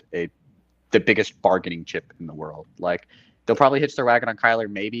just the biggest bargaining chip in the world. Like they'll probably hitch their wagon on Kyler,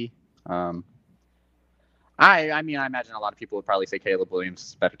 maybe. I I mean, I imagine a lot of people would probably say Caleb Williams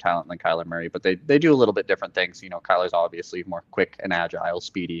is better talent than Kyler Murray, but they do a little bit different things. Kyler's obviously more quick and agile,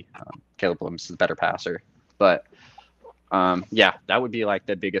 speedy. Caleb Williams is a better passer. But yeah, that would be like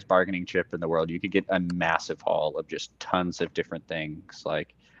the biggest bargaining chip in the world. You could get a massive haul of just tons of different things.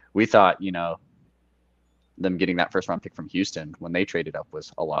 Like we thought, them getting that first round pick from Houston when they traded up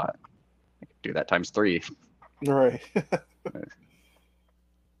was a lot. I could do that times 3. Right.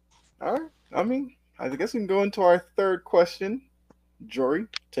 All right. I mean, I guess we can go into our third question. Jory,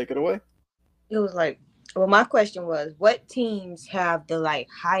 take it away. It was like, well, my question was, what teams have the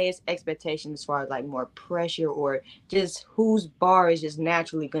highest expectations as far as more pressure, or just whose bar is just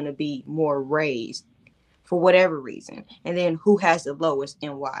naturally going to be more raised for whatever reason, and then who has the lowest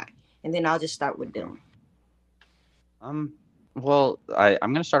and why, and then I'll just start with them. Well, I'm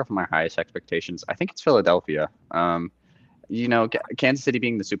going to start off with my highest expectations. I think it's Philadelphia. Kansas City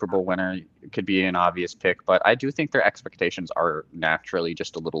being the Super Bowl winner could be an obvious pick, but I do think their expectations are naturally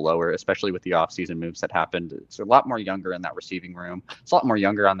just a little lower, especially with the offseason moves that happened. It's a lot more younger in that receiving room. It's a lot more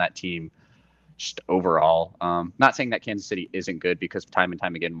younger on that team just overall. Not saying that Kansas City isn't good, because time and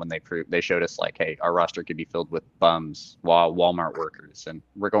time again when they showed us hey, our roster could be filled with bums, while Walmart workers, and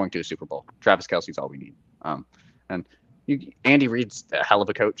we're going to a Super Bowl. Travis Kelce's all we need. And Andy Reid's a hell of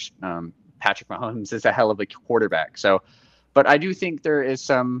a coach. Patrick Mahomes is a hell of a quarterback. So, but I do think there is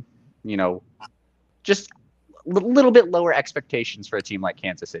some, just a little bit lower expectations for a team like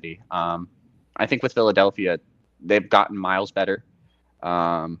Kansas City. I think with Philadelphia, they've gotten miles better.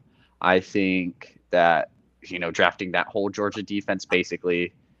 I think that, drafting that whole Georgia defense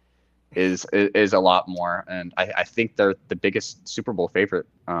basically is a lot more. And I think they're the biggest Super Bowl favorite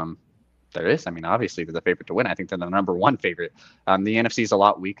there is. I mean, obviously they're the favorite to win. I think they're the number one favorite. The NFC is a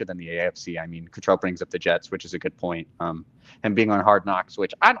lot weaker than the AFC. I mean, Cottrell brings up the Jets, which is a good point. And being on Hard Knocks,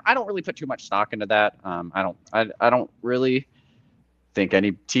 which I don't really put too much stock into that. I don't really think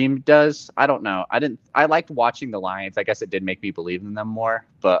any team does. I don't know. I liked watching the Lions. I guess it did make me believe in them more.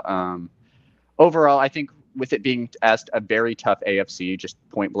 But overall, I think with it being as a very tough AFC, just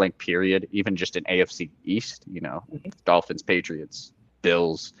point blank period, even just an AFC East, Dolphins, Patriots,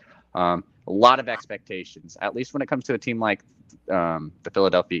 Bills, a lot of expectations, at least when it comes to a team like the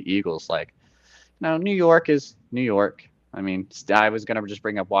Philadelphia Eagles. New York is New York. I mean, I was going to just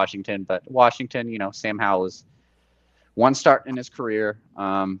bring up Washington, but Washington, Sam Howell is one start in his career.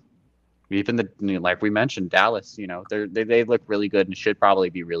 Even like we mentioned, Dallas, they look really good and should probably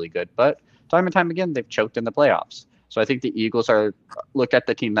be really good, but time and time again, they've choked in the playoffs. So I think the Eagles are looked at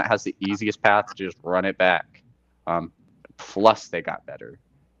the team that has the easiest path to just run it back. Plus they got better.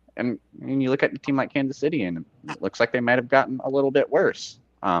 And you look at a team like Kansas City, and it looks like they might have gotten a little bit worse.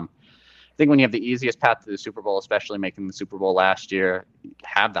 I think when you have the easiest path to the Super Bowl, especially making the Super Bowl last year, you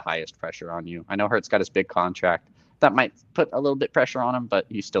have the highest pressure on you. I know Hurts got his big contract. That might put a little bit pressure on him, but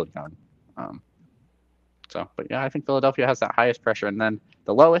he's still young. But yeah, I think Philadelphia has that highest pressure. And then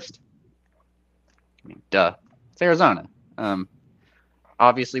the lowest, it's Arizona.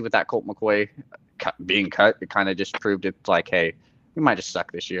 Obviously, with that Colt McCoy being cut, it kind of just proved it's hey, we might just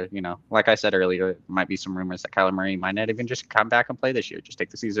suck this year. Like I said earlier, there might be some rumors that Kyler Murray might not even just come back and play this year. Just take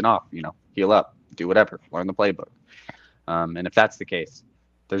the season off, heal up, do whatever, learn the playbook. And if that's the case,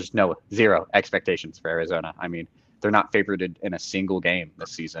 there's zero expectations for Arizona. I mean, they're not favored in a single game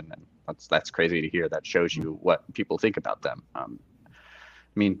this season, and that's crazy to hear. That shows you what people think about them. I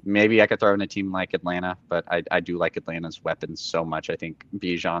mean, maybe I could throw in a team like Atlanta, but I do like Atlanta's weapons so much. I think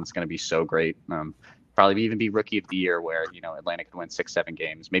Bijan's going to be so great. Probably even be rookie of the year, where Atlanta could win 6-7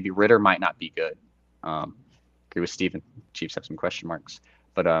 games. Maybe Ritter might not be good. Agree with Steven. Chiefs have some question marks,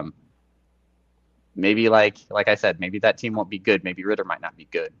 but maybe like I said, maybe that team won't be good. Maybe Ritter might not be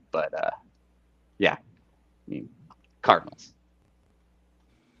good, but yeah, I mean, Cardinals.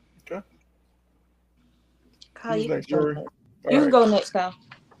 Okay. Kyle, you can go next, Kyle.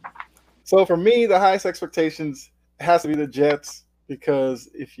 So for me, the highest expectations has to be the Jets, because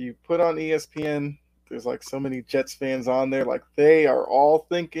if you put on ESPN, there's so many Jets fans on there. They are all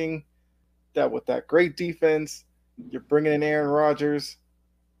thinking that with that great defense, you're bringing in Aaron Rodgers,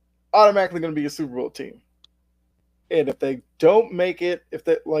 automatically going to be a Super Bowl team. And if they don't make it, if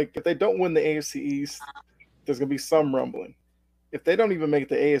they don't win the AFC East, there's going to be some rumbling. If they don't even make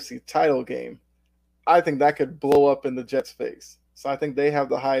the AFC title game, I think that could blow up in the Jets' face. So I think they have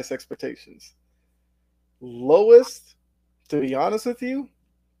the highest expectations. Lowest, to be honest with you,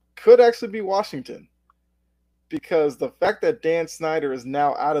 could actually be Washington. Because the fact that Dan Snyder is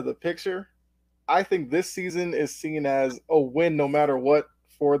now out of the picture, I think this season is seen as a win no matter what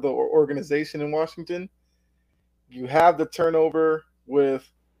for the organization in Washington. You have the turnover you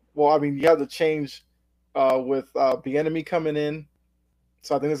have the change with Bieniemy coming in.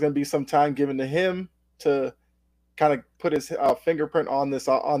 So I think there's going to be some time given to him to kind of put his fingerprint on this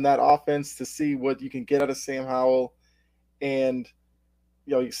on that offense to see what you can get out of Sam Howell, and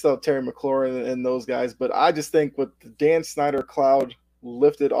you still have Terry McLaurin and those guys. But I just think with the Dan Snyder cloud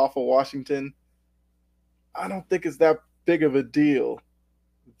lifted off of Washington, I don't think it's that big of a deal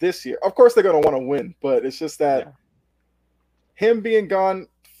this year. Of course, they're going to want to win, but it's just that him being gone,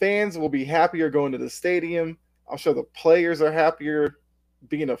 fans will be happier going to the stadium. I'm sure the players are happier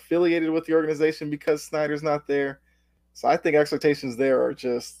being affiliated with the organization because Snyder's not there. So I think expectations there are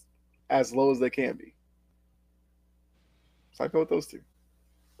just as low as they can be. So I go with those two.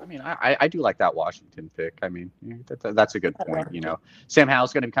 I mean, I do like that Washington pick. I mean, that's a good point. Sam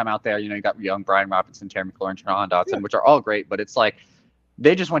Howell's going to come out there. You got young Brian Robinson, Terry McLaurin, Jahan Dotson, which are all great, but it's like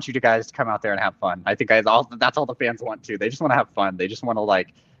they just want you guys to come out there and have fun. I think that's all the fans want to. They just want to have fun. They just want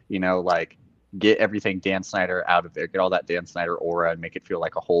to get everything Dan Snyder out of there, get all that Dan Snyder aura, and make it feel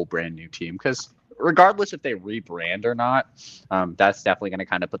like a whole brand new team. Because regardless if they rebrand or not, that's definitely going to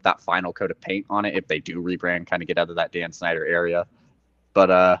kind of put that final coat of paint on it if they do rebrand, kind of get out of that Dan Snyder area.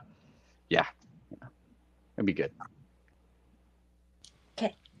 But yeah, it'd be good.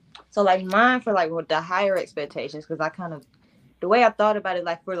 Okay, so mine for with the higher expectations, because I kind of the way I thought about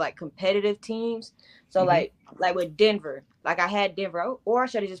it, for competitive teams. So like with Denver, I had Denver, or I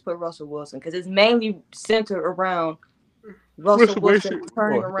should have just put Russell Wilson, because it's mainly centered around Russell Wilson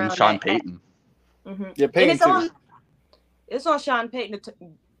turning around. And Sean Payton. Yeah, Payton and it's on Sean Payton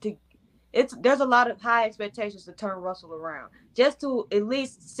there's a lot of high expectations to turn Russell around, just to at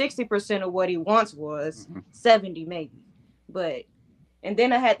least 60% of what he once was, 70 maybe. And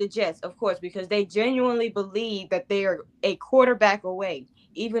then I had the Jets, of course, because they genuinely believe that they are a quarterback away,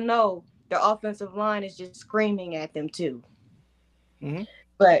 even though their offensive line is just screaming at them too.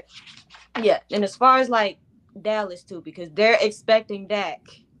 But yeah, and as far as Dallas too, because they're expecting Dak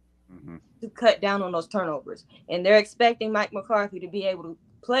to cut down on those turnovers, and they're expecting Mike McCarthy to be able to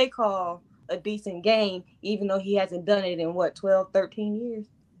play call a decent game, even though he hasn't done it in 12, 13 years.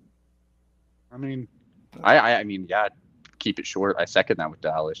 I mean, I mean, yeah, keep it short. I second that with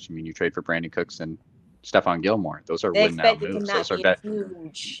Dallas. I mean, you trade for Brandon Cooks and Stephon Gilmore. Those are win now moves. Those are a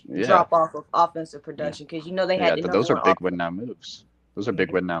huge drop off of offensive production, because they had those are big win now moves. Those are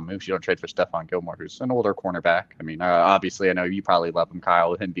big win now moves. You don't trade for Stephon Gilmore, who's an older cornerback. I mean, obviously, I know you probably love him, Kyle,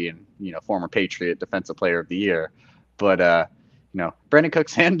 with him being former Patriot Defensive Player of the Year, but Brandon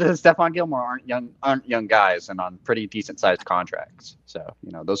Cooks and Stephon Gilmore aren't young guys and on pretty decent sized contracts. So,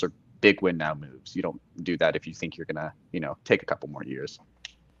 those are big win now moves. You don't do that if you think you're going to, take a couple more years.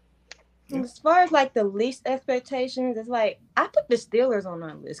 As far as the least expectations, it's I put the Steelers on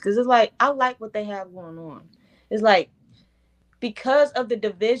my list, because it's I like what they have going on. It's because of the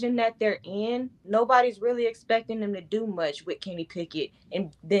division that they're in, nobody's really expecting them to do much with Kenny Pickett,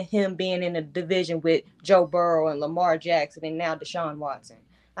 and then him being in a division with Joe Burrow and Lamar Jackson and now Deshaun Watson.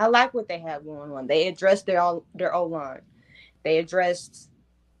 I like what they have going on. They addressed their O-line. They addressed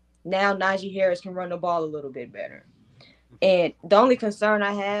now Najee Harris can run the ball a little bit better. And the only concern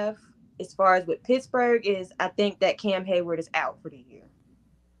I have as far as with Pittsburgh is I think that Cam Hayward is out for the year.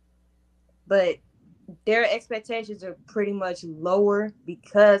 But their expectations are pretty much lower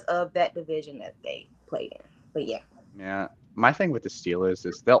because of that division that they played in. But yeah. Yeah. My thing with the Steelers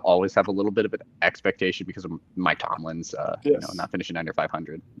is they'll always have a little bit of an expectation because of Mike Tomlin's, not finishing under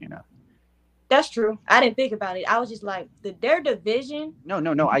 500, That's true. I didn't think about it. I was just their division.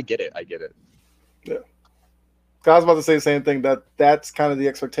 No. I get it. Yeah. I was about to say the same thing, that's kind of the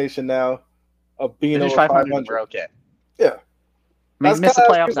expectation now of being over 500. We're okay. Yeah. Miss the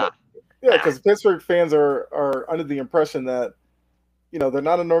playoffs not. Yeah, because Pittsburgh fans are under the impression that, they're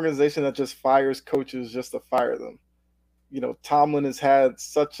not an organization that just fires coaches just to fire them. Tomlin has had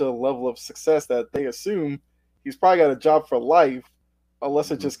such a level of success that they assume he's probably got a job for life unless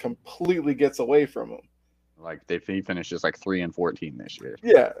it just completely gets away from him. If he finishes 3-14 this year.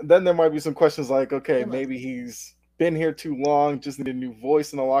 Yeah, then there might be some questions okay, maybe he's been here too long, just need a new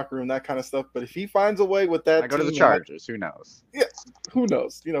voice in the locker room, that kind of stuff. But if he finds a way with that, I go to the Chargers. Who knows? Yeah, who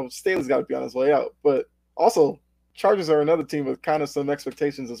knows? Staley's got to be on his way out. But also, Chargers are another team with kind of some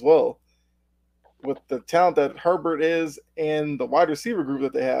expectations as well, with the talent that Herbert is and the wide receiver group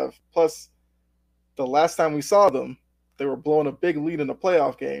that they have. Plus, the last time we saw them, they were blowing a big lead in a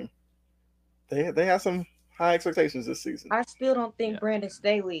playoff game. They have some high expectations this season. I still don't think Brandon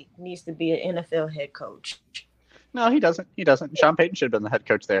Staley needs to be an NFL head coach. No, he doesn't. Sean Payton should have been the head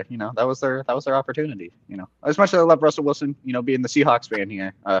coach there. That was their opportunity. As much as I love Russell Wilson, being the Seahawks fan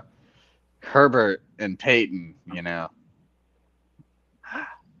here, Herbert and Payton,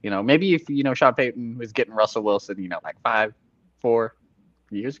 Maybe if Sean Payton was getting Russell Wilson, like 4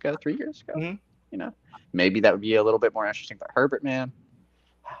 years ago, 3 years ago, Mm-hmm. Maybe that would be a little bit more interesting. But Herbert, man.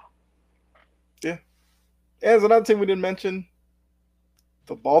 Yeah. And there's another team we didn't mention,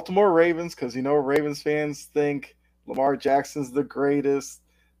 the Baltimore Ravens, because Ravens fans think Lamar Jackson's the greatest.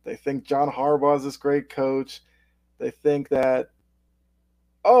 They think John Harbaugh is this great coach. They think that,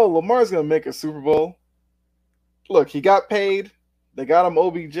 Lamar's going to make a Super Bowl. Look, he got paid. They got him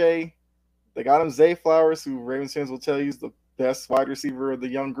OBJ. They got him Zay Flowers, who Ravens fans will tell you is the best wide receiver of the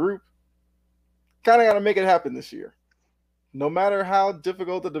young group. Kind of got to make it happen this year. No matter how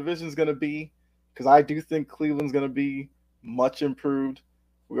difficult the division is going to be, because I do think Cleveland's going to be much improved.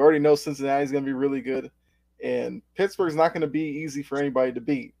 We already know Cincinnati's going to be really good. And Pittsburgh's not going to be easy for anybody to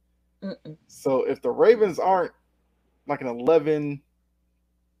beat. Mm-mm. So if the Ravens aren't like an 11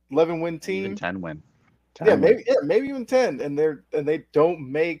 win team, Even 10 win. 10 maybe even 10, and they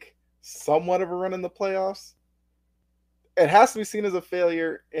don't make somewhat of a run in the playoffs, it has to be seen as a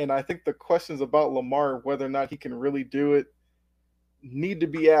failure. And I think the questions about Lamar, whether or not he can really do it, need to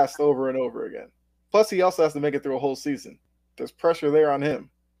be asked over and over again. Plus, he also has to make it through a whole season. There's pressure there on him.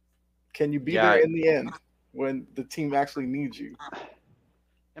 Can you be there in the end when the team actually needs you?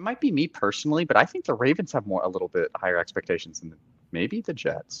 It might be me personally, but I think the Ravens have a little bit higher expectations than maybe the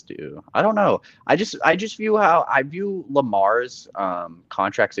Jets do. I don't know. I just view Lamar's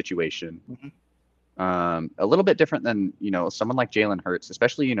contract situation a little bit different than someone like Jalen Hurts,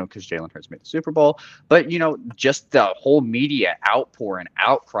 especially because Jalen Hurts made the Super Bowl. But just the whole media outpour and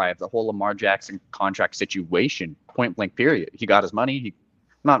outcry of the whole Lamar Jackson contract situation, point blank period. He got his money.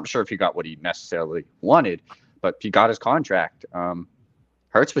 I'm not sure if he got what he necessarily wanted, but he got his contract.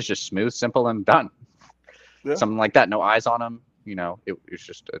 Hurts was just smooth, simple, and done. Yeah. Something like that. No eyes on him. It was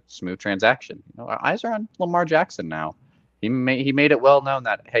just a smooth transaction. Our eyes are on Lamar Jackson now. He made it well known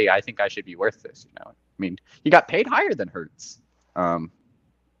that, hey, I think I should be worth this. I mean, he got paid higher than Hurts,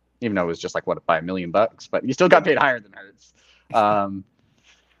 even though it was just like by $1 million, but you still got paid higher than Hurts.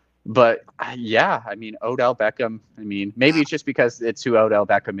 But yeah, I mean, Odell Beckham. I mean, maybe it's just because it's who Odell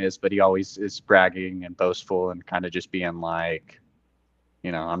Beckham is, but he always is bragging and boastful and kind of just being like,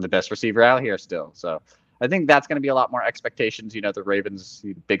 I'm the best receiver out here still. So I think that's going to be a lot more expectations. The Ravens'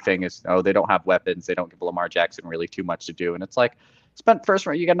 big thing is, they don't have weapons. They don't give Lamar Jackson really too much to do. And it's like, spent first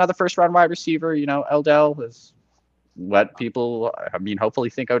round. You got another first round wide receiver. Odell is what people,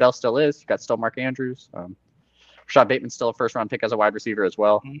 hopefully think Odell still is. You got still Mark Andrews. Rashad Bateman's still a first round pick as a wide receiver as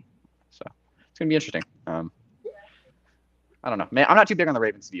well. So it's going to be interesting. I don't know. Man, I'm not too big on the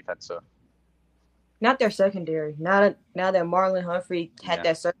Ravens defense. So. Not their secondary. Now that Marlon Humphrey had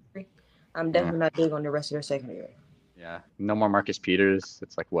that surgery, I'm definitely not big on the rest of their secondary. Yeah. No more Marcus Peters.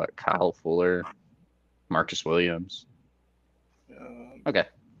 It's like what? Kyle Fuller, Marcus Williams. Okay.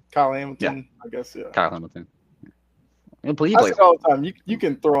 Kyle Hamilton, I guess, yeah. Kyle Hamilton. I say all the time, you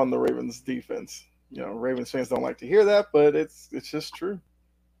can throw on the Ravens defense. Ravens fans don't like to hear that, but it's just true.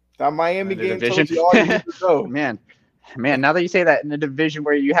 That Miami game told you all you need to know. Man, now that you say that, in a division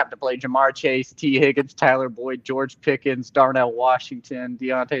where you have to play Jamar Chase, T. Higgins, Tyler Boyd, George Pickens, Darnell Washington,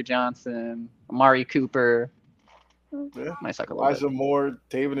 Deontay Johnson, Amari Cooper. Yeah. Might suck a little Elijah bit. Moore,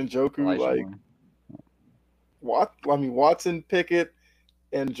 David Njoku, Watson, Pickett,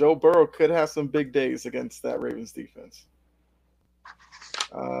 and Joe Burrow could have some big days against that Ravens defense.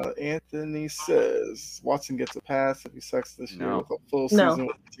 Anthony says Watson gets a pass if he sucks this year with a full season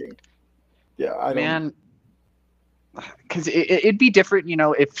with the team. Yeah, I don't. Because it'd be different,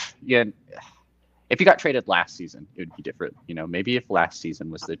 if you got traded last season, it would be different. Maybe if last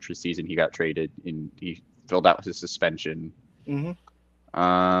season was the season he got traded and he filled out his suspension.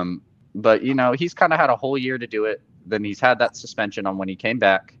 Mm-hmm. But he's kind of had a whole year to do it. Then he's had that suspension on when he came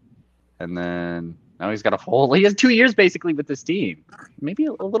back, and then now he has 2 years basically with this team, maybe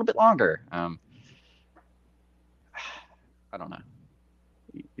a little bit longer. I don't know.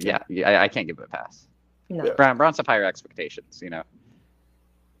 Yeah, I can't give it a pass. No. Yeah. Browns have higher expectations, Yeah,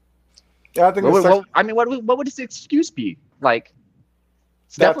 I think. What would his excuse be? Like,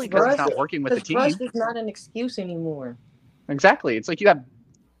 it's definitely because he's not working with the team. Russ is not an excuse anymore. Exactly. It's like you have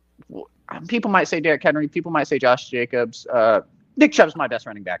people might say Derrick Henry, people might say Josh Jacobs. Nick Chubb's my best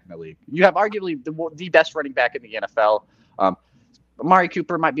running back in the league. You have arguably the best running back in the NFL. Amari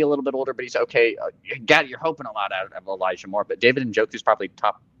Cooper might be a little bit older, but he's okay. You're hoping a lot out of Elijah Moore, but David Njoku's probably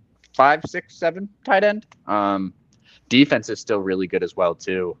top 5, 6, 7 tight end. Defense is still really good as well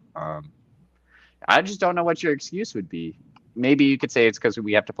too. I just don't know what your excuse would be. Maybe you could say it's because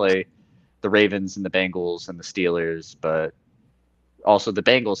we have to play the Ravens and the Bengals and the Steelers, but also the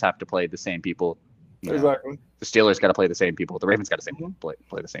Bengals have to play the same people You know, Exactly. the Steelers got to play the same people. The Ravens got to Mhm.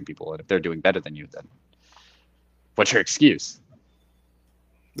 play the same people. And if they're doing better than you, then what's your excuse?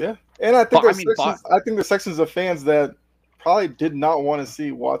 Yeah, and I think But I there's mean, sections. I think there's sections of fans that probably did not want to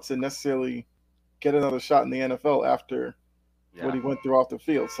see Watson necessarily get another shot in the NFL after what yeah. he went through off the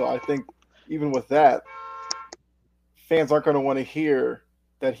field. So I think even with that, fans aren't going to want to hear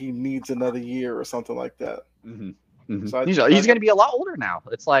that he needs another year or something like that. So He's I going to be a lot older now.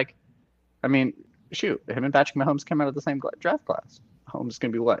 It's like, I mean, shoot, him and Patrick Mahomes came out of the same draft class. Mahomes is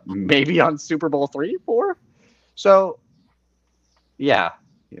going to be what? Maybe on Super Bowl 3, 4? So, yeah,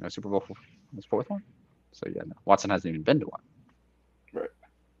 Super Bowl was fourth one. So, yeah, no, Watson hasn't even been to one. right.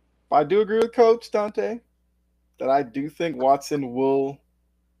 But I do agree with Coach Dante that I do think Watson will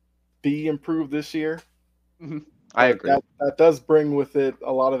be improved this year. Mm-hmm. I agree. That does bring with it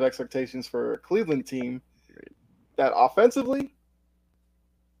a lot of expectations for a Cleveland team that offensively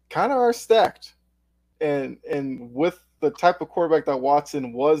kind of are stacked. And with the type of quarterback that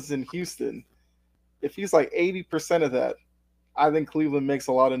Watson was in Houston, if he's like 80% of that, I think Cleveland makes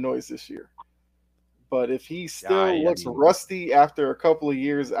a lot of noise this year. But if he still looks rusty after a couple of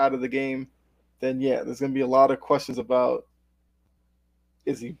years out of the game, then yeah, there's going to be a lot of questions about,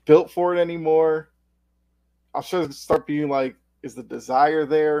 is he built for it anymore? I'm sure it'll start being like, is the desire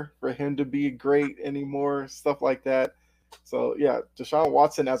there for him to be great anymore? Stuff like that. So yeah, Deshaun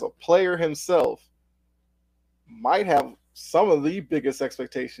Watson as a player himself might have some of the biggest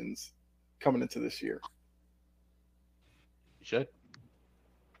expectations coming into this year. You should.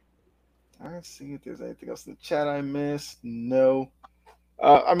 Let's see if there's anything else in the chat I missed. No.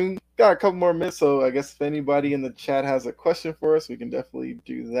 I mean, got a couple more minutes, so I guess if anybody in the chat has a question for us, we can definitely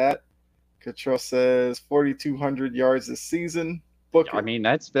do that. Cottrell says 4,200 yards this season. Book it. I mean,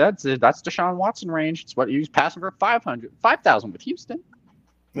 that's Deshaun Watson range. It's what he was passing for 5,000 with Houston.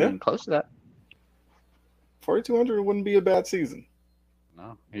 Yeah, close to that. 4,200 wouldn't be a bad season.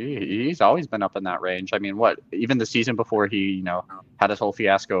 No, he's always been up in that range. I mean, what? Even the season before he, had his whole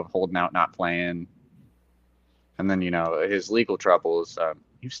fiasco of holding out, not playing, and then his legal troubles.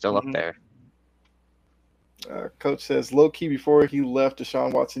 He was still up there. Coach says low key before he left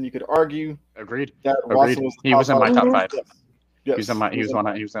Deshaun Watson, you could argue. Agreed. That Agreed. He was in my top five. Yes.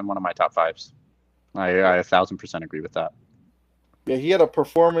 He was in one of my top fives. I 1,000% agree with that. Yeah, he had a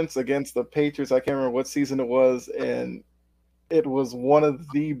performance against the Patriots. I can't remember what season it was, and it was one of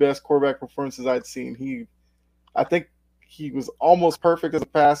the best quarterback performances I'd seen. I think he was almost perfect as a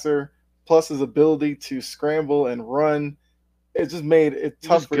passer, plus his ability to scramble and run. It just made it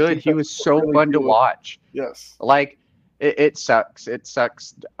tough for good. He was so fun to watch. Yes. Like, it sucks. It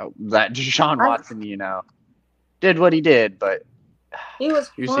sucks that Deshaun Watson, did what he did, but he was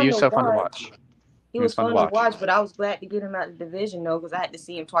so fun to watch. He was fun to watch, but I was glad to get him out of the division, though, because I had to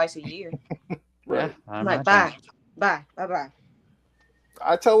see him twice a year. Right. Yeah, I'm like, bye.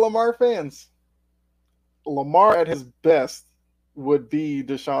 I tell Lamar fans, Lamar at his best would be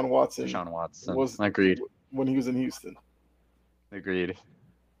Deshaun Watson. Agreed. When he was in Houston. Agreed.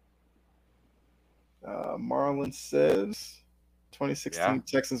 Marlon says 2016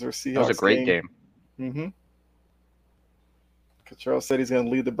 Texans or Seahawks. That was a great game. Mm-hmm. Cottrell said he's going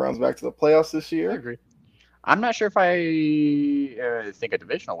to lead the Browns back to the playoffs this year. I agree. I'm not sure if I think a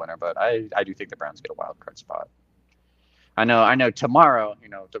divisional winner, but I do think the Browns get a wild card spot. I know tomorrow,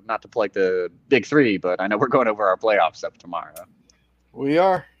 not to plug the big three, but I know we're going over our playoff stuff tomorrow. We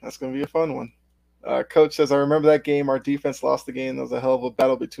are. That's going to be a fun one. Coach says, I remember that game. Our defense lost the game. There was a hell of a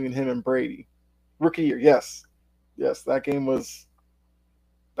battle between him and Brady. Rookie year. Yes, that game was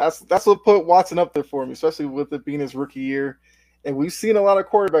 – that's what put Watson up there for me, especially with it being his rookie year. And we've seen a lot of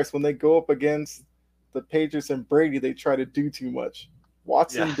quarterbacks when they go up against the Patriots and Brady, they try to do too much.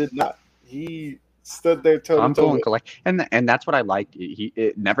 Watson did not. He stood there toe-to-toe. And that's what I liked.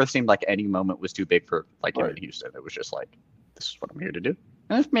 It never seemed like any moment was too big for him in Houston. It was just like, this is what I'm here to do.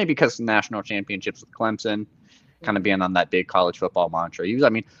 And it's maybe because of national championships with Clemson, kind of being on that big college football mantra.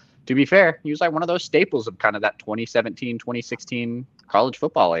 To be fair, he was like one of those staples of kind of that 2017, 2016 college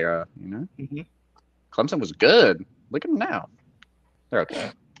football era. Mm-hmm. Clemson was good. Look at them now. They're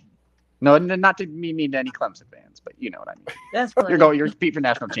okay. No, not to mean any Clemson fans, but you know what I mean. That's funny. You're competing for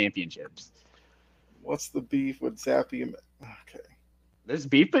national championships. What's the beef with Zappy? Okay. There's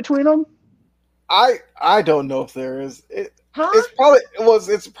beef between them? I don't know if there is. It's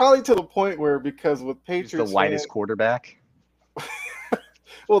probably to the point where, because with Patriots, he's the whitest quarterback.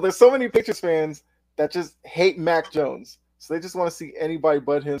 Well, there's so many Patriots fans that just hate Mac Jones, so they just want to see anybody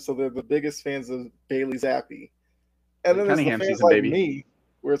but him. So they're the biggest fans of Bailey Zappi. And then there's the fans like me,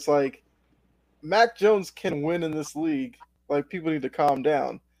 where it's like, Mac Jones can win in this league. Like, people need to calm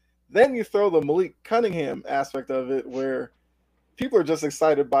down. Then you throw the Malik Cunningham aspect of it, where people are just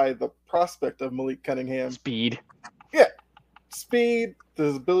excited by the prospect of Malik Cunningham. Speed. Yeah, speed,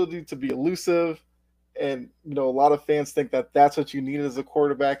 the ability to be elusive, and a lot of fans think that that's what you need as a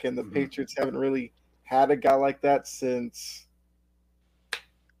quarterback, and the Patriots haven't really had a guy like that since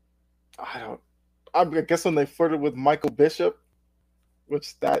I guess when they flirted with Michael Bishop,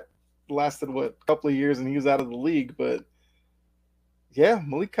 which that lasted a couple of years and he was out of the league, but yeah,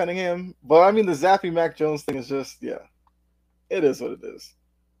 Malik Cunningham. But I mean, the Zappy Mac Jones thing is just, yeah, it is what it is.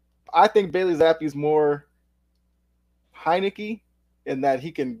 I think Bailey Zappi's more Heineke in that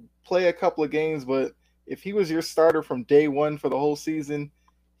he can play a couple of games, but if he was your starter from day one for the whole season,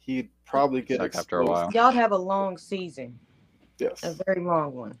 he'd probably get exposed after a while. Y'all have a long season. Yes. A very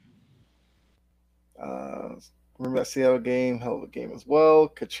long one. Remember that Seattle game? Hell of a game as well.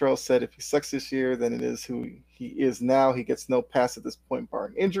 Cottrell said if he sucks this year, then it is who he is now. He gets no pass at this point,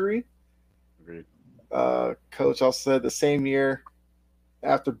 barring injury. Agreed. Coach also said the same year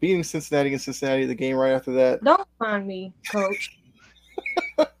after beating Cincinnati the game right after that. Don't remind me, Coach.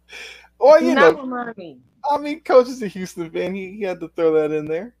 Well, Do not remind me. I mean, Coach is a Houston fan. He had to throw that in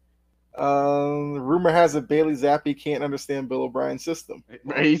there. Rumor has it Bailey Zappi can't understand Bill O'Brien's system.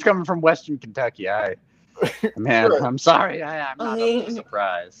 He's coming from Western Kentucky. Man, right. I'm sorry. I'm not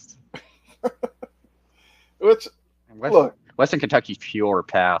surprised. Which, look, Western Kentucky's pure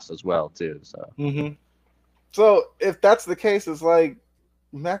pass as well too. So, so if that's the case, it's like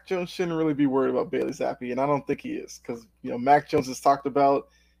Mac Jones shouldn't really be worried about Bailey Zappi, and I don't think he is, because Mac Jones has talked about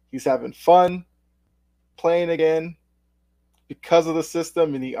he's having fun playing again because of the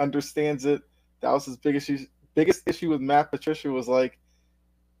system, and he understands it. That was his biggest issue with Matt Patricia, was like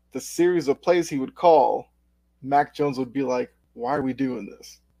the series of plays he would call, Mac Jones would be like, why are we doing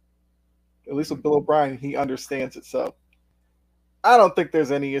this? At least with Bill O'Brien, he understands it. So I don't think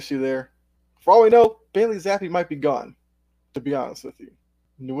there's any issue there. For all we know, Bailey Zappi might be gone, to be honest with you.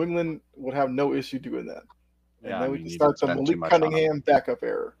 New England would have no issue doing that. And then we can start the Malik Cunningham backup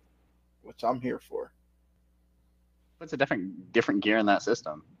era, which I'm here for. It's a different gear in that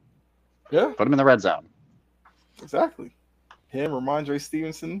system. Yeah. Put him in the red zone. Exactly. Him, Ramondre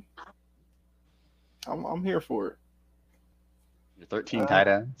Stevenson. I'm here for it. Your 13 tight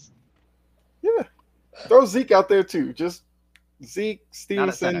ends. Yeah. Throw Zeke out there too. Just Zeke,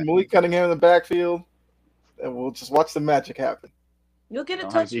 Stevenson, Malik Cunningham in the backfield, and we'll just watch the magic happen. You'll get a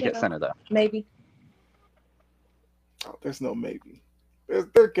touchdown. You hit center though. Maybe. Oh, there's no maybe.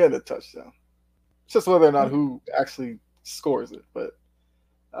 They're getting a touchdown. It's just whether or not who actually scores it. But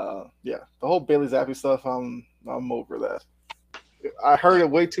yeah, the whole Bailey Zappi stuff, I'm over that. I heard it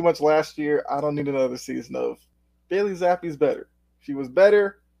way too much last year. I don't need another season of Bailey Zappi's better. If he was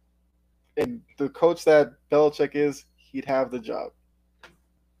better, and the coach that Belichick is, he'd have the job.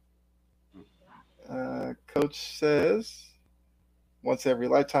 Coach says, once every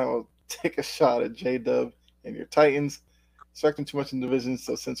lifetime, I'll take a shot at J-Dub and your Titans. Expecting too much in division,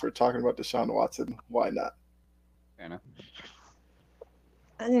 so since we're talking about Deshaun Watson, why not? Anna?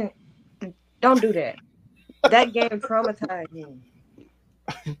 Don't do that. That game traumatized me.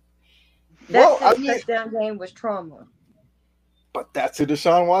 That touchdown game was trauma. But that's who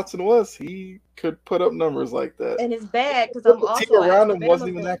Deshaun Watson was. He could put up numbers like that. And it's bad because I'm also the team around him wasn't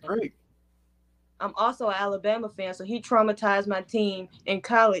even that great. I'm also an Alabama fan, so he traumatized my team in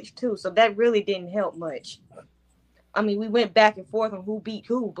college too. So that really didn't help much. I mean, we went back and forth on who beat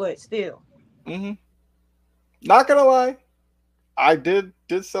who, but still. Mm-hmm. Not gonna lie, I did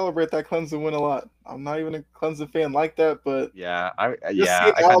celebrate that Clemson win a lot. I'm not even a Clemson fan like that, but I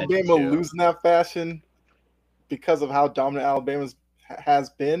Alabama losing that fashion because of how dominant Alabama has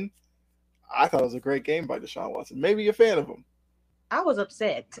been. I thought it was a great game by Deshaun Watson. Maybe you're a fan of him. I was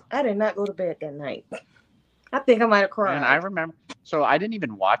upset. I did not go to bed that night. I think I might have cried. And I remember, so I didn't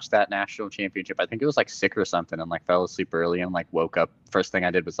even watch that national championship. I think it was like sick or something, and like fell asleep early and like woke up. First thing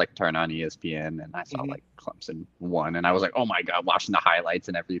I did was like turn on ESPN, and I saw like Clemson won, and I was like, oh my god, watching the highlights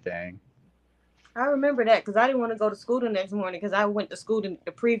and everything. I remember that because I didn't want to go to school the next morning because I went to school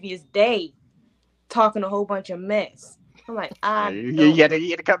the previous day talking a whole bunch of mess. I'm like, you had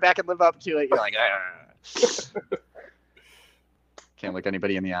to come back and live up to it. You're like, can't look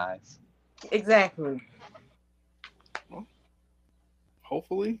anybody in the eyes. Exactly. Well,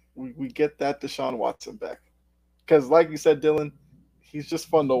 hopefully we get that Deshaun Watson back. Because like you said, Dylan, he's just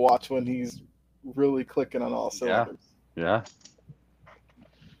fun to watch when he's really clicking on all cylinders. Yeah.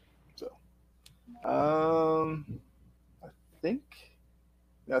 So, I think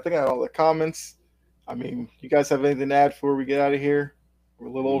I had all the comments. I mean, you guys have anything to add before we get out of here? We're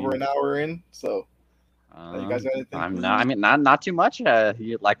a little over an hour in, so You guys got anything? I mean, not too much.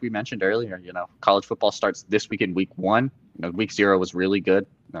 Like we mentioned earlier, college football starts this week in week 1. Week 0 was really good.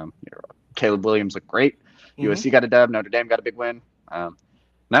 Caleb Williams looked great. USC got a dub. Notre Dame got a big win.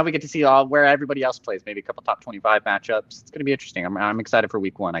 Now we get to see where everybody else plays. Maybe a couple top 25 matchups. It's going to be interesting. I'm excited for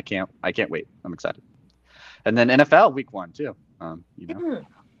week 1. I can't wait. I'm excited. And then NFL week 1 too.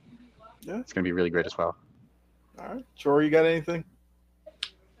 Yeah, it's going to be really great as well. All right, Jory, you got anything?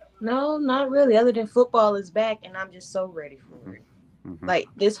 No, not really. Other than football is back, and I'm just so ready for it. Like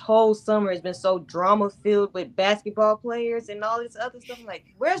this whole summer has been so drama filled with basketball players and all this other stuff. I'm like,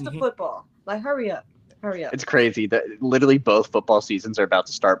 where's the football? Like, hurry up. It's crazy that literally both football seasons are about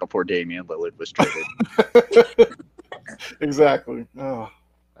to start before Damian Lillard was traded. Exactly. Oh.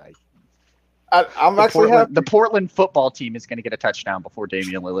 I'm actually happy. The Portland football team is going to get a touchdown before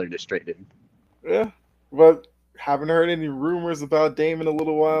Damian Lillard is traded. Yeah, but haven't heard any rumors about Dame in a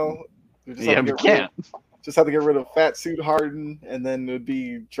little while. We can't. Just have to get rid of Fat Suit Harden, and then it would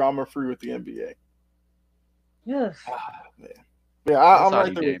be drama-free with the NBA. Yeah. Yeah, I'm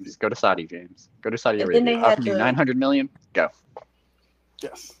right there. James. Go to Saudi, James. Go to Saudi Arabia. Offer you $900 million. Go.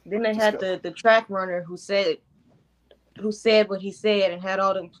 Yes. Then they had the track runner who said what he said and had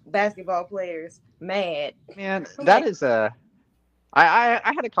all the basketball players mad. Man, that is I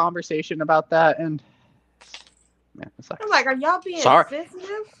had a conversation about that, and man, it's like, I'm like, are y'all being sensitive?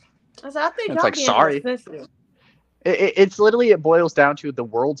 I think y'all being sensitive. It's literally, it boils down to the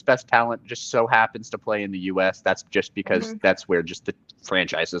world's best talent just so happens to play in the U.S. That's just because that's where just the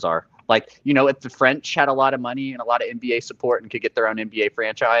franchises are. Like, if the French had a lot of money and a lot of NBA support and could get their own NBA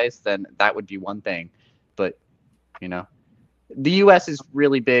franchise, then that would be one thing. But, the U.S. is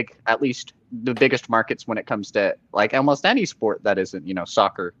really big, at least the biggest markets when it comes to like almost any sport that isn't,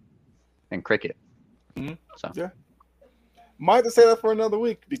 soccer and cricket. So yeah. Might have to say that for another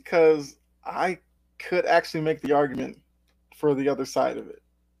week because I could actually make the argument for the other side of it.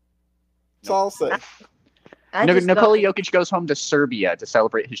 That's all I'll say. Nikola Jokic goes home to Serbia to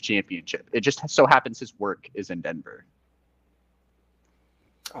celebrate his championship. It just so happens his work is in Denver.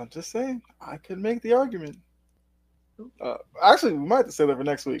 I'm just saying, I could make the argument. Actually, we might have to say that for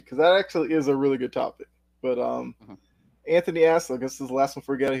next week because that actually is a really good topic. But Anthony asked, I guess this is the last one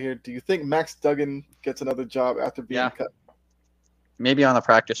before we get out of here. Do you think Max Duggan gets another job after being cut? Maybe on the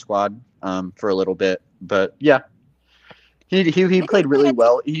practice squad for a little bit, but yeah, he played really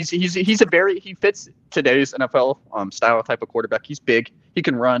well. He fits today's NFL style type of quarterback. He's big. He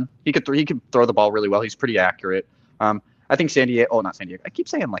can run. He can throw the ball really well. He's pretty accurate. I think not San Diego. I keep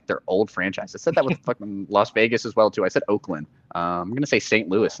saying like their old franchise. I said that with fucking Las Vegas as well too. I said Oakland. I'm gonna say St.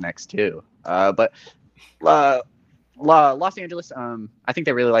 Louis next too. But Los Angeles, I think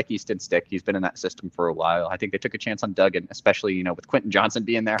they really like Easton Stick. He's been in that system for a while. I think they took a chance on Duggan, especially, with Quentin Johnson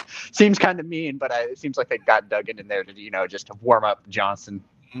being there. Seems kind of mean, but it seems like they got Duggan in there to, just to warm up Johnson,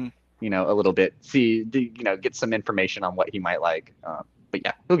 a little bit. See, get some information on what he might like. But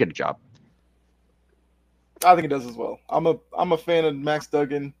yeah, he'll get a job. I think he does as well. I'm a fan of Max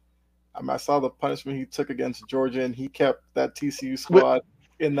Duggan. I saw the punishment he took against Georgia, and he kept that TCU squad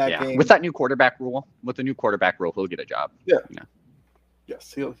in that game. With that new quarterback rule, he'll get a job. Yeah.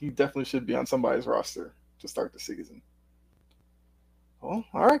 Yes, he definitely should be on somebody's roster to start the season. Well,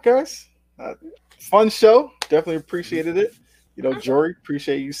 all right, guys. Fun show. Definitely appreciated it. Jory,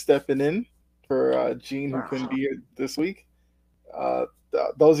 appreciate you stepping in for Gene, who couldn't be here this week.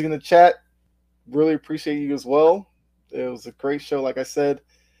 Those of you in the chat, really appreciate you as well. It was a great show. Like I said,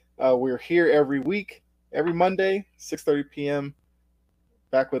 we're here every week, every Monday, 6:30 p.m.,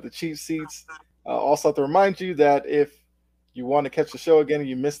 back with the cheap seats. Also have to remind you that if you want to catch the show again and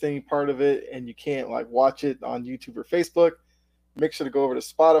you missed any part of it and you can't watch it on YouTube or Facebook, make sure to go over to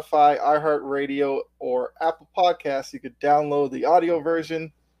Spotify, iHeartRadio, or Apple Podcasts. You could download the audio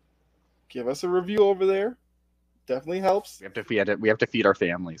version. Give us a review over there. Definitely helps. We have to feed our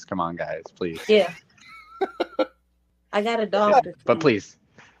families. Come on, guys, please. Yeah. I got a dog. Yeah. But please.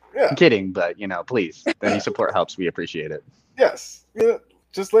 Yeah. I'm kidding, but please. Any support helps. We appreciate it. Yes.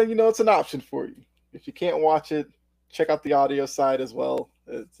 Just letting you know it's an option for you. If you can't watch it, check out the audio side as well.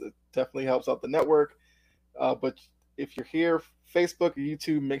 It definitely helps out the network. But if you're here, Facebook or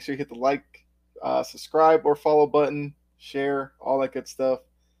YouTube, make sure you hit the like, subscribe or follow button, share, all that good stuff.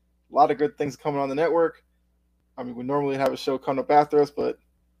 A lot of good things coming on the network. I mean, we normally have a show coming up after us, but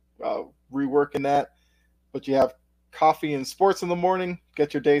reworking that. But you have coffee and sports in the morning.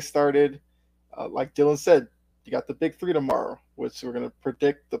 Get your day started. Like Dylan said, you got the big 3 tomorrow, which we're going to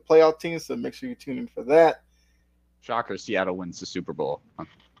predict the playoff teams, so make sure you tune in for that. Shocker, Seattle wins the Super Bowl. I'm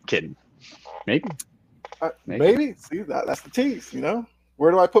kidding. Maybe. Maybe. See, that's the tease,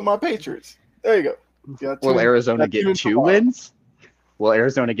 Where do I put my Patriots? There you go. Will Arizona got get 2 wins? Will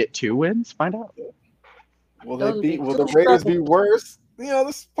Arizona get 2 wins? Find out. Will the Raiders be worse?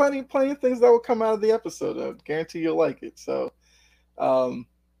 There's plenty of things that will come out of the episode. I guarantee you'll like it. So,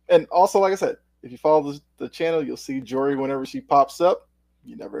 and also, like I said, if you follow the channel, you'll see Jory whenever she pops up.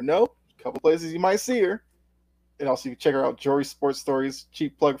 You never know. A couple places you might see her. And also, you can check her out, Jory Sports Stories.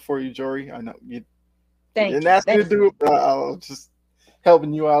 Cheap plug for you, Jory. I know you didn't ask me to do it, but I'll just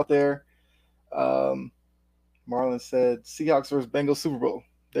helping you out there. Marlon said Seahawks versus Bengals Super Bowl.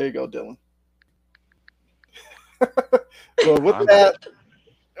 There you go, Dylan. Well, with that,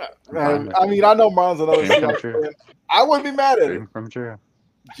 I mean, I know Marlon's another Seahawks fan. I wouldn't be mad at it.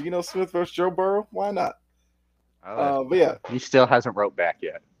 Geno Smith versus Joe Burrow. Why not? But yeah, he still hasn't wrote back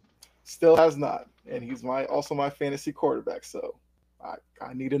yet. Still has not, and he's also my fantasy quarterback. So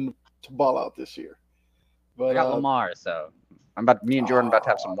I need him to ball out this year. But I got Lamar, so me and Jordan about to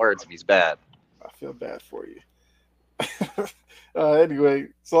have some words if he's bad. I feel bad for you. Anyway,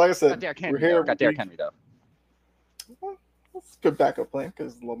 so like I said, we're here. Got Derrick Henry though. Well, that's a good backup plan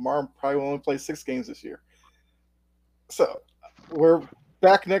because Lamar probably will only play 6 games this year. So we're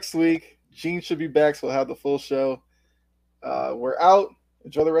back next week. Gene should be back, so we'll have the full show. We're out.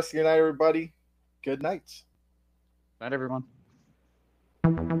 Enjoy the rest of your night, everybody. Good night. Night, everyone.